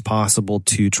Bitcoin, it is possible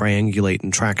to triangulate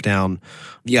and track down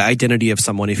the identity of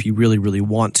someone if you really, really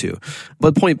want to.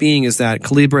 But point being is that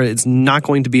Calibra is not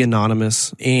going to be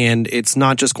anonymous, and it's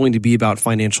not just going to be about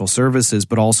financial services,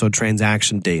 but also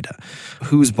transaction data.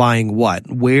 Who's buying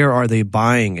what? Where are they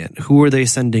buying it? Who are they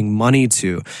sending money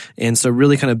to? And so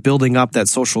really kind of building up that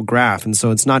social graph. And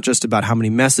so it's not just about how many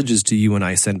messages do you and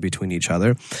I send between each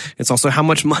other. It's also how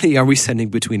much money are we sending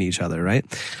between each other, right?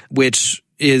 Which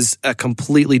is a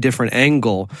completely different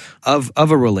angle of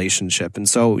a relationship. And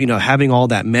so, having all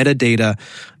that metadata,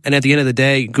 and at the end of the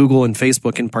day, Google and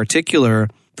Facebook in particular,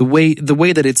 the way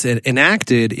that it's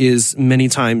enacted is many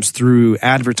times through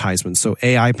advertisements. So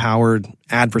AI-powered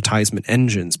advertisement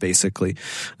engines, basically.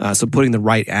 So putting the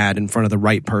right ad in front of the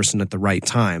right person at the right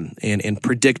time and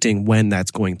predicting when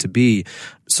that's going to be.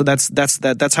 So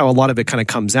that's how a lot of it kind of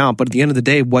comes out. But at the end of the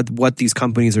day, what these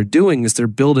companies are doing is they're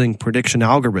building prediction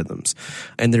algorithms,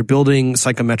 and they're building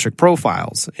psychometric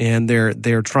profiles, and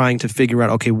they're trying to figure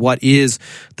out, okay, what is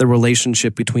the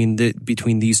relationship between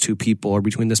these two people, or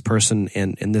between this person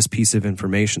and this piece of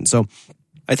information. So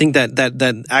I think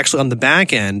that actually on the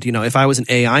back end, if I was an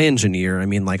AI engineer,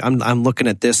 I'm looking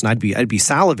at this and I'd be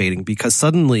salivating, because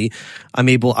suddenly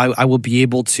I will be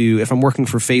able to, if I'm working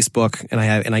for Facebook and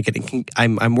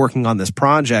I'm working on this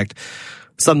project,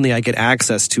 suddenly I get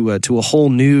access to a whole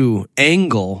new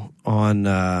angle on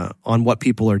what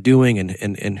people are doing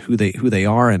and who they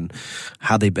are and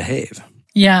how they behave.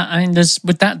 Yeah,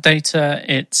 with that data,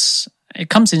 it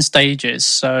comes in stages.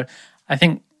 So I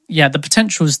think, the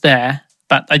potential is there.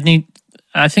 But I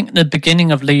think the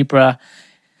beginning of Libra,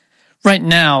 right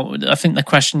now, I think the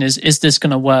question is this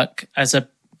going to work as a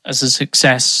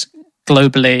success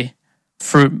globally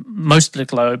through most of the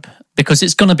globe? Because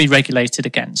it's going to be regulated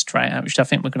against, right? Which I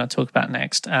think we're going to talk about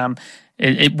next.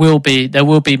 There will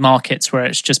be markets where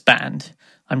it's just banned,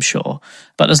 I'm sure.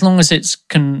 But as long as it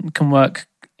can work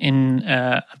in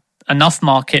enough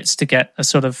markets to get a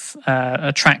sort of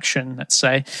attraction, let's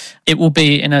say, it will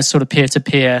be in a sort of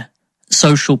peer-to-peer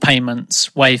social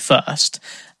payments way first,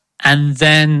 and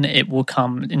then it will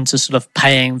come into sort of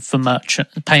paying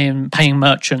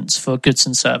merchants for goods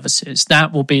and services.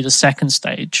 That will be the second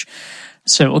stage.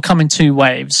 So it will come in two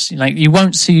waves. You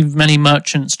won't see many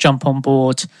merchants jump on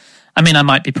board. I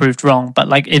might be proved wrong, but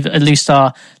if at least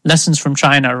our lessons from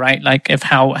China, right? If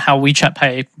how WeChat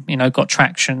Pay, got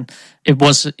traction, it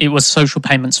was social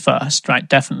payments first, right?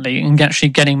 Definitely, and actually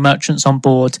getting merchants on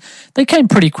board, they came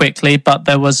pretty quickly, but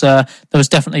there was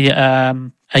definitely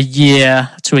a year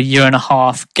to a year and a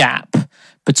half gap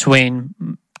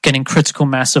between getting critical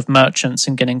mass of merchants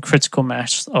and getting critical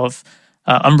mass of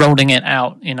and rolling it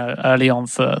out, early on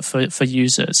for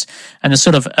users. And the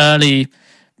sort of early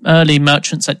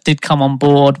merchants that did come on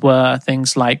board were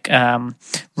things like, like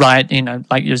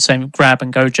you were saying, Grab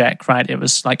and Gojek, right? It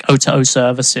was like O2O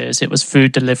services. It was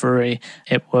food delivery.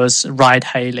 It was ride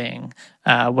hailing,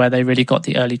 where they really got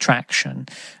the early traction.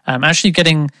 Actually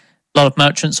getting a lot of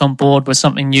merchants on board with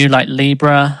something new like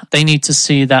Libra, they need to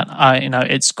see that,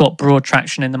 it's got broad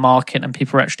traction in the market and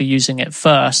people are actually using it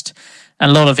first. And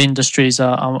a lot of industries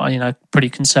are pretty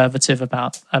conservative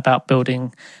about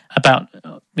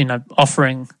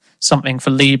offering something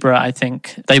for Libra. I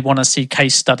think they want to see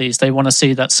case studies. They want to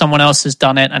see that someone else has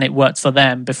done it and it worked for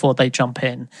them before they jump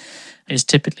in. Is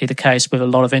typically the case with a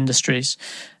lot of industries.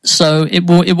 So it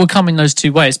will come in those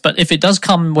two ways. But if it does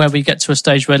come where we get to a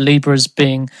stage where Libra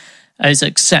is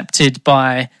accepted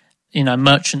by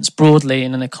merchants broadly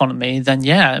in an economy, then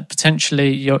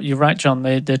potentially you're right, John.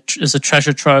 There's a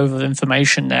treasure trove of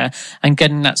information there, and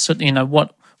getting that sort of,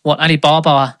 what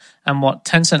Alibaba and what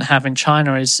Tencent have in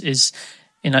China is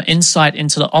insight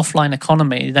into the offline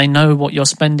economy. They know what you're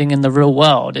spending in the real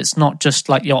world. It's not just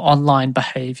like your online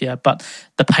behavior, but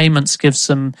the payments gives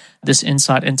them this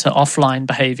insight into offline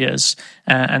behaviors,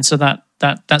 and so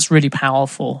that's really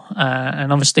powerful.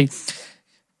 And obviously,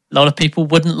 a lot of people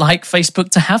wouldn't like Facebook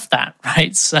to have that,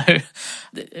 right? So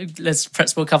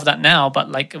perhaps we'll cover that now. But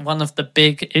one of the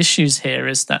big issues here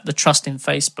is that the trust in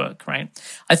Facebook, right?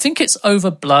 I think it's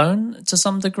overblown to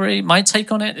some degree. My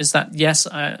take on it is that, yes,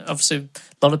 obviously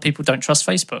a lot of people don't trust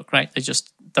Facebook, right? They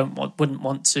just wouldn't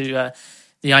want to.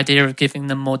 The idea of giving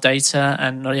them more data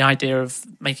and the idea of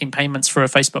making payments for a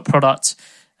Facebook product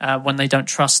when they don't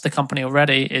trust the company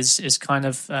already is kind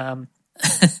of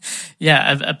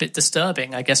a bit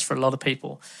disturbing, I guess, for a lot of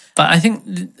people. But I think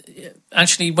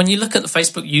actually, when you look at the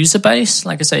Facebook user base,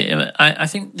 like I say, I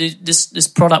think this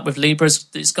product with Libra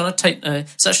is going to take.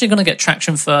 It's actually going to get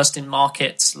traction first in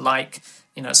markets like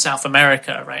South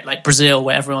America, right? Like Brazil,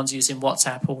 where everyone's using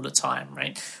WhatsApp all the time,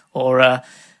 right? Or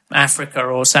Africa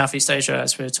or Southeast Asia,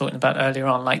 as we were talking about earlier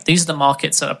on. Like these are the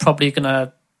markets that are probably going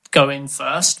to go in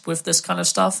first with this kind of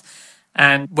stuff.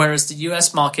 And whereas the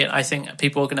US market, I think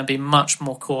people are going to be much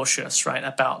more cautious, right,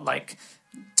 about like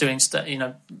doing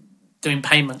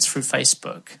payments through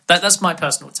Facebook. That's my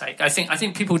personal take. I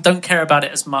think people don't care about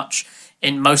it as much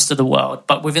in most of the world,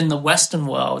 but within the Western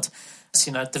world,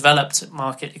 developed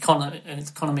market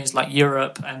economies like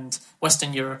Europe and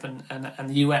Western Europe and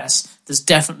the US, there's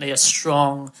definitely a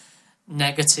strong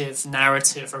negative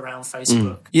narrative around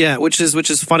Facebook. Yeah, which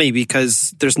is funny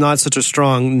because there's not such a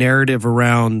strong narrative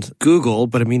around Google,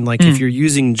 but I mean, like if you're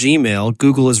using Gmail,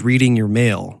 Google is reading your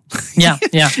mail. Yeah.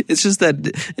 It's just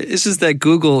that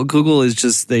Google is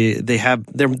just they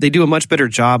do a much better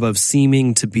job of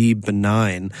seeming to be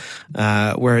benign,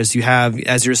 whereas you have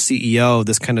as your CEO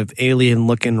this kind of alien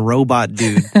looking robot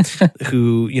dude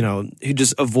who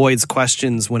just avoids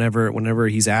questions whenever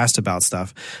he's asked about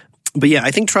stuff. But yeah,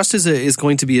 I think trust is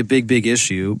going to be a big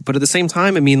issue. But at the same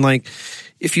time, I mean, like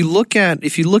if you look at,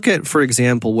 for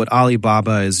example, what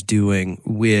Alibaba is doing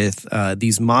with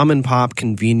these mom and pop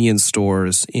convenience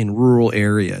stores in rural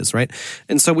areas, right?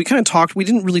 And so we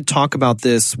didn't really talk about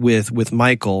this with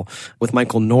Michael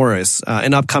Norris,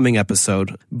 an upcoming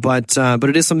episode, but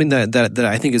it is something that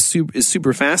I think is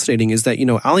super fascinating. Is that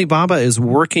Alibaba is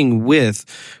working with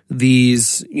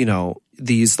these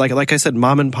like I said,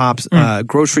 mom and pops,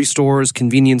 grocery stores,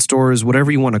 convenience stores, whatever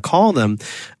you want to call them,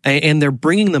 and they're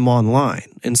bringing them online.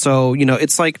 And so,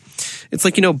 it's like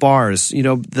bars,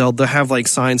 they'll have like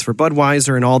signs for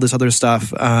Budweiser and all this other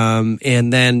stuff.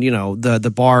 And then,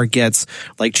 the bar gets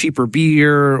like cheaper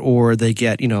beer, or they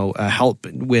get, help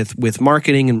with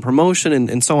marketing and promotion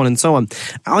and so on and so on.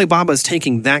 Alibaba is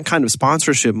taking that kind of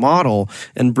sponsorship model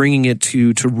and bringing it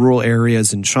to rural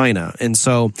areas in China. And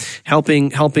so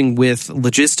helping with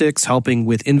logistics, helping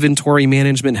with inventory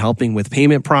management, helping with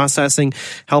payment processing,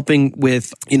 helping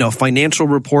with, financial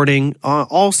reporting,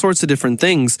 all sorts of different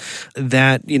things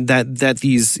that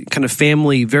these kind of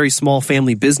very small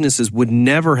family businesses would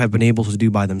never have been able to do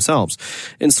by themselves.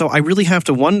 And so I really have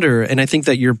to wonder, and I think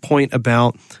that your point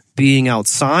about being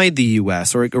outside the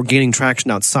U.S. or gaining traction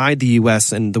outside the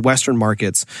U.S. and the Western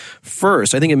markets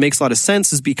first, I think it makes a lot of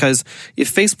sense, is because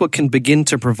if Facebook can begin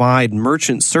to provide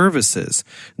merchant services,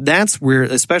 that's where,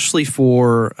 especially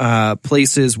for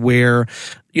places where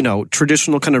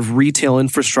traditional kind of retail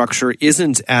infrastructure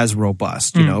isn't as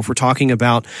robust. If we're talking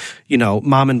about,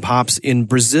 mom and pops in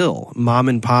Brazil, mom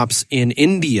and pops in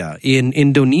India, in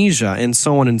Indonesia, and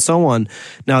so on and so on.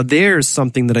 Now, there's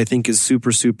something that I think is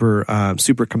super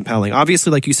compelling.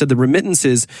 Obviously, like you said, the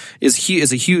remittances is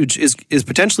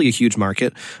potentially a huge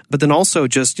market, but then also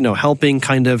just, helping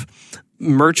kind of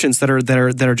merchants that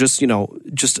are just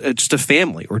just a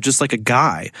family, or just like a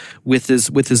guy with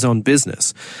his own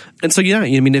business. And so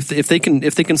I mean, if they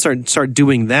can start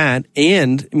doing that,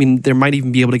 and I mean, there might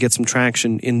even be able to get some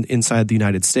traction inside the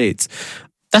United States.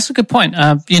 That's a good point.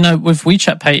 With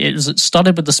WeChat Pay, it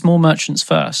started with the small merchants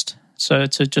first. So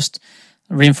to just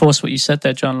reinforce what you said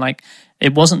there, John, like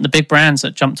it wasn't the big brands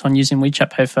that jumped on using WeChat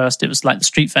Pay first. It was like the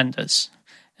street vendors.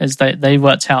 As they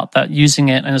worked out that using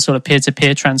it in a sort of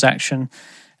peer-to-peer transaction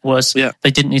was,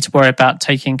 they didn't need to worry about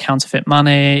taking counterfeit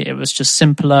money. It was just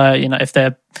simpler.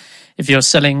 If you're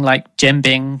selling like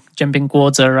jembing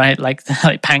guozi, right, like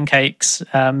pancakes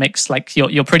mixed, like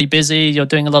you're pretty busy, you're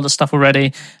doing a lot of stuff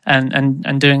already,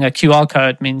 and doing a QR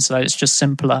code means that it's just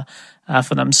simpler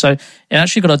for them. So it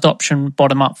actually got adoption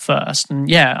bottom up first,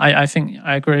 and I think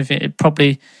I agree with it. It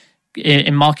probably,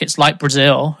 in markets like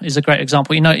Brazil, is a great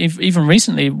example. Even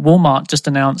recently, Walmart just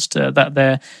announced that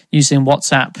they're using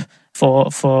WhatsApp for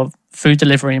food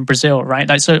delivery in Brazil, right?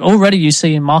 Like, so already you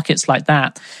see in markets like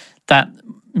that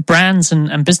brands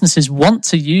and businesses want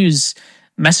to use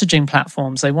messaging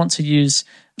platforms. They want to use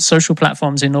social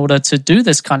platforms in order to do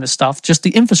this kind of stuff. Just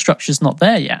the infrastructure is not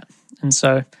there yet. And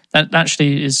so that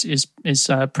actually is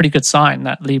a pretty good sign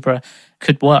that Libra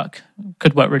could work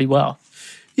really well.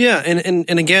 Yeah,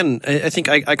 and again, I think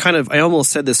I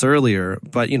almost said this earlier,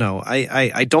 but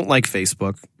I don't like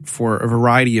Facebook for a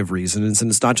variety of reasons, and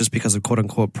it's not just because of quote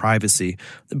unquote privacy,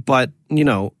 but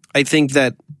I think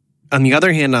that on the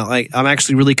other hand, I'm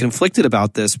actually really conflicted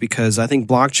about this, because I think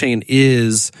blockchain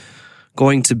is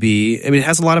going to be, I mean, it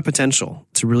has a lot of potential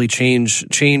to really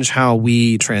change how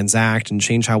we transact and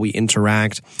change how we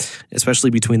interact, especially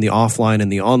between the offline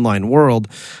and the online world.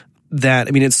 That,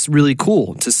 I mean, it's really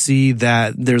cool to see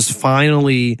that there's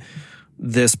finally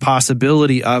this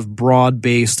possibility of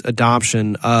broad-based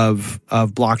adoption of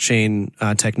blockchain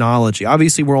technology.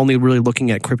 Obviously, we're only really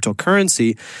looking at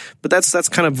cryptocurrency, but that's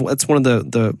one of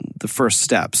the first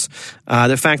steps.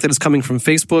 The fact that it's coming from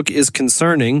Facebook is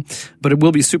concerning, but it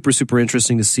will be super, super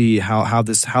interesting to see how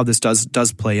this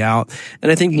does play out.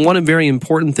 And I think one very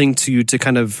important thing to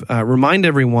kind of remind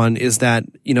everyone is that,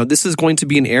 you know, this is going to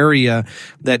be an area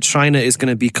that China is going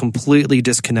to be completely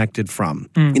disconnected from.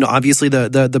 You know, obviously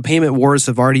the payment wars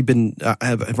have already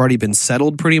been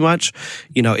settled pretty much.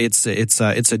 You know,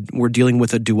 we're dealing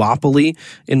with a duopoly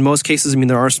in most cases. I mean,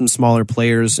 there are some smaller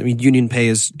players. I mean, UnionPay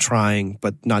is trying,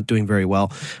 but not doing very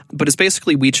well. But it's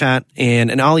basically WeChat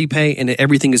and Alipay, and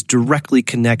everything is directly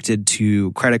connected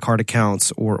to credit card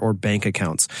accounts or bank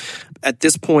accounts. At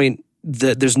this point,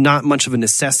 there's not much of a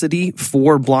necessity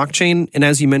for blockchain. And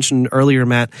as you mentioned earlier,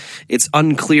 Matt, it's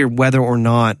unclear whether or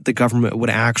not the government would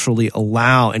actually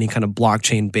allow any kind of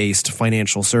blockchain-based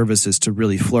financial services to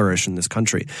really flourish in this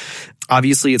country.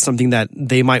 Obviously, it's something that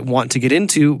they might want to get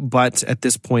into, but at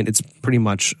this point, it's pretty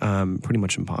much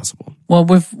impossible. Well,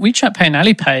 with WeChat Pay and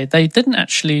Alipay, they didn't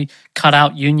actually cut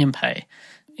out UnionPay.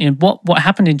 You know, what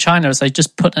happened in China is they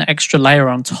just put an extra layer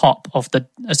on top of the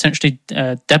essentially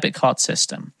debit card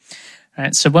system.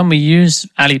 Right? So when we use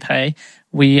Alipay,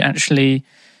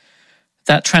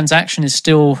 that transaction is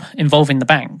still involving the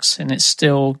banks and it's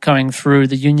still going through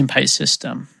the UnionPay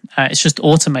system. It's just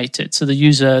automated, so the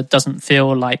user doesn't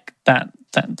feel like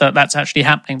that's actually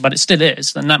happening, but it still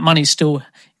is, and that money's still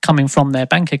coming from their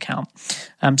bank account.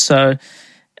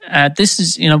 This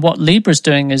is, you know, what Libra is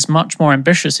doing is much more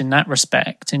ambitious in that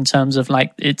respect, in terms of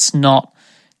like, it's not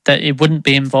that it wouldn't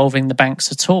be involving the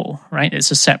banks at all, right?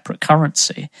 It's a separate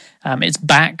currency. It's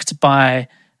backed by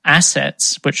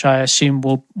assets, which I assume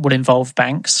would involve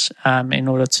banks in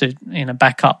order to, you know,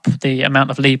 back up the amount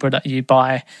of Libra that you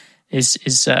buy.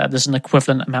 There's an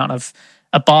equivalent amount of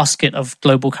a basket of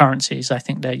global currencies, I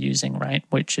think they're using, right?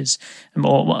 Which is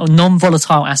more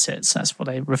non-volatile assets. That's what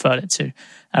they referred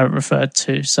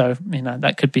to. So, you know,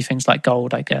 that could be things like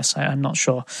gold, I guess. I'm not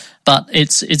sure. But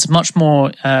it's much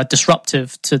more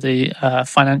disruptive to the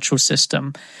financial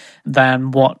system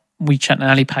than what WeChat and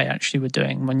Alipay actually were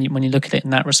doing when you look at it in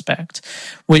that respect,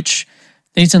 which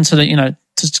leads into the, you know,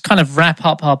 to kind of wrap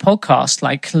up our podcast,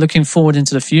 like looking forward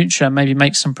into the future, maybe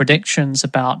make some predictions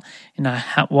about, you know,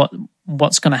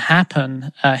 what's going to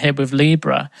happen here with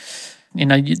Libra. You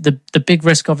know, the big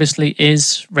risk obviously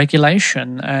is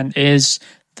regulation and is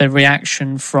the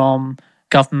reaction from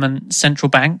government central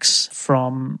banks,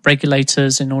 from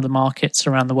regulators in all the markets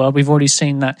around the world. We've already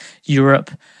seen that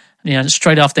Europe, you know,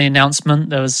 straight after the announcement,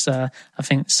 there was, I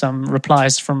think, some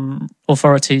replies from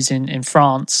authorities in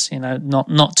France, you know,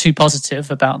 not too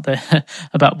positive about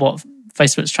about what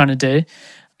Facebook's trying to do.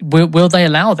 Will they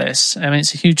allow this? I mean,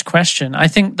 it's a huge question. I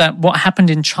think that what happened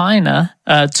in China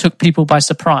took people by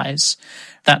surprise,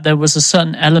 that there was a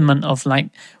certain element of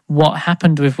like what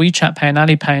happened with WeChat Pay and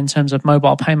Alipay in terms of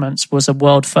mobile payments was a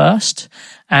world first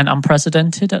and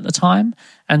unprecedented at the time.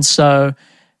 And so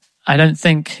I don't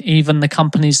think even the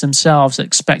companies themselves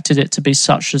expected it to be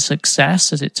such a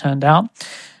success as it turned out.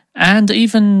 And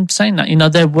even saying that, you know,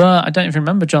 there were, I don't even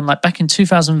remember, John, like back in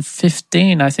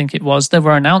 2015, I think it was, there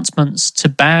were announcements to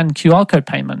ban QR code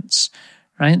payments,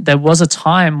 right? There was a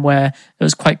time where it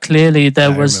was quite clearly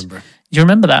there was... Remember. You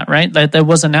remember that, right? Like there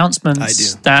was announcements. I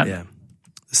do, that... yeah.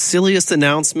 Silliest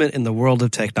announcement in the world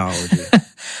of technology.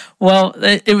 Well,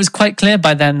 it was quite clear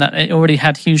by then that it already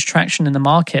had huge traction in the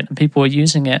market and people were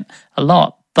using it a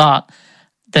lot. But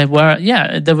there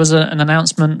was an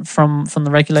announcement from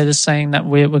the regulators saying that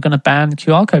we're going to ban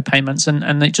QR code payments,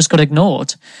 and it just got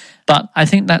ignored. But I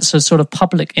think that's a sort of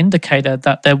public indicator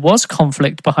that there was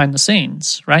conflict behind the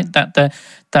scenes, right?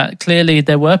 That clearly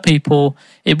there were people.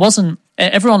 It wasn't.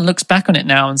 Everyone looks back on it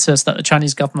now and says that the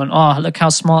Chinese government, oh, look how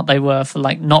smart they were for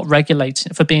like not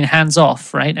regulating, for being hands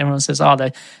off, right? Everyone says, oh,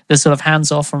 they're sort of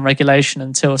hands off from regulation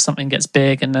until something gets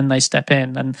big and then they step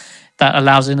in, and that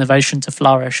allows innovation to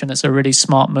flourish, and it's a really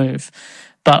smart move.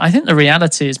 But I think the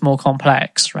reality is more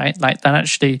complex, right? Like that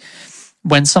actually,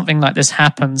 when something like this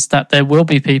happens, that there will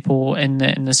be people in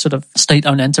the sort of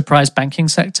state-owned enterprise banking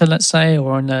sector, let's say,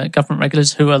 or in the government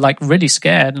regulators who are like really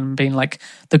scared and being like,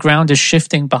 the ground is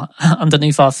shifting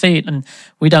underneath our feet and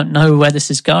we don't know where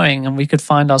this is going, and we could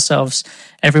find ourselves,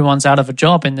 everyone's out of a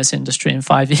job in this industry in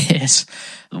 5 years.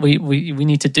 We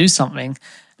need to do something.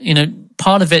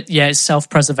 part of it, is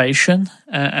self-preservation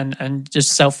and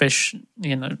just selfish,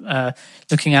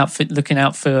 looking out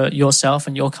for yourself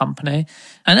and your company.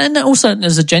 And then also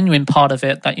there's a genuine part of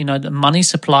it that, the money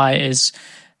supply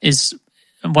is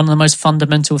one of the most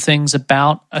fundamental things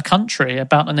about a country,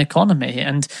 about an economy.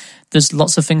 And there's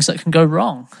lots of things that can go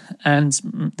wrong. And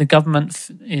the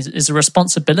government is a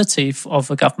responsibility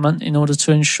of a government in order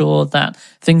to ensure that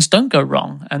things don't go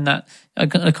wrong and that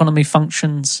an economy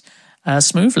functions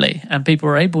smoothly and people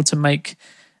are able to make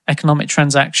economic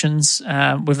transactions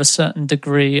with a certain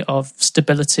degree of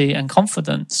stability and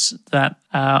confidence that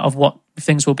of what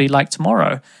things will be like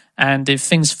tomorrow. And if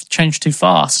things change too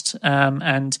fast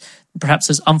and perhaps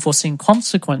there's unforeseen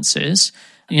consequences,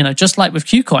 just like with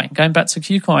QCoin, going back to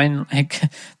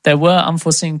QCoin, there were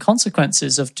unforeseen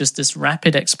consequences of just this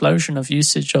rapid explosion of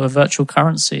usage of a virtual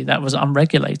currency that was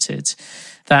unregulated,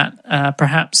 that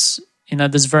perhaps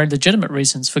there's very legitimate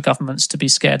reasons for governments to be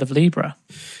scared of Libra.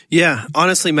 Yeah,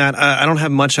 honestly, Matt, I don't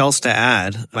have much else to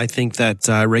add. I think that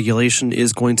regulation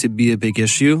is going to be a big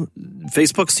issue.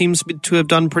 Facebook seems to have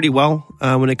done pretty well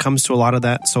when it comes to a lot of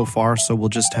that so far. So we'll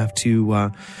just have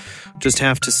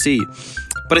to see.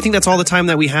 But I think that's all the time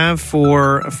that we have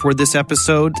for this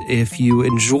episode. If you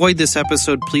enjoyed this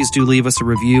episode, please do leave us a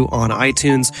review on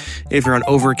iTunes. If you're on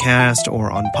Overcast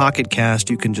or on Pocket Cast,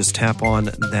 you can just tap on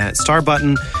that star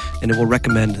button and it will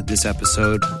recommend this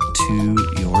episode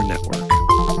to your network.